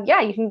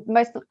 You can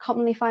most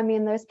commonly find me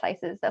in those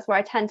places. That's where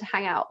I tend to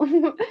hang out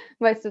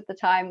most of the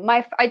time.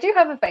 I do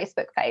have a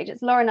Facebook page.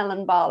 It's Lauren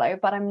Ellen Barlow,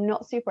 but I'm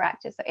not super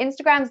active. So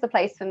Instagram's the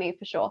place for me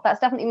for sure. That's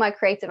definitely my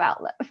creative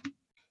outlet.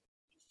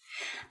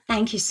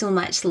 Thank you so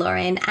much,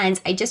 Lauren.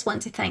 And I just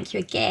want to thank you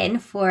again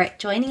for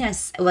joining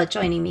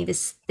me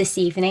this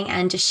evening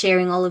and just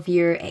sharing all of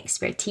your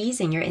expertise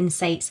and your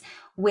insights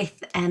with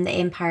the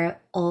Empire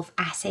of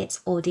Assets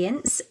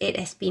audience. It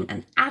has been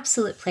an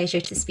absolute pleasure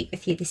to speak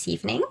with you this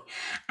evening.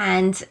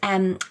 And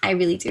I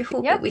really do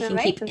hope that we can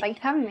keep... Thanks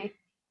for having me.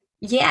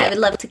 Yeah, I would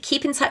love to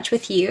keep in touch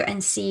with you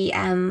and see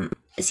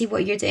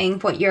what you're doing,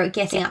 what you're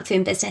getting up to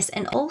in business,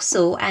 and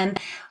also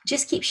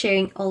just keep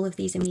sharing all of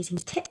these amazing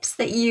tips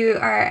that you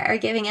are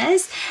giving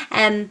us.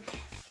 And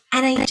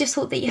I just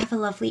hope that you have a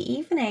lovely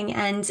evening.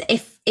 And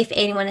if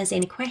anyone has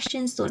any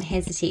questions, don't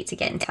hesitate to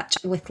get in touch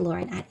with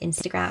Lauren at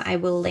Instagram. I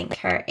will link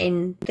her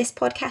in this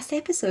podcast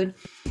episode.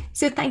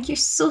 So thank you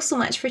so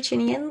much for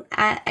tuning in,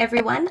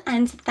 everyone.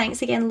 And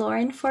thanks again,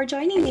 Lauren, for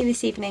joining me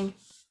this evening.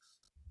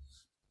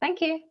 Thank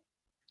you.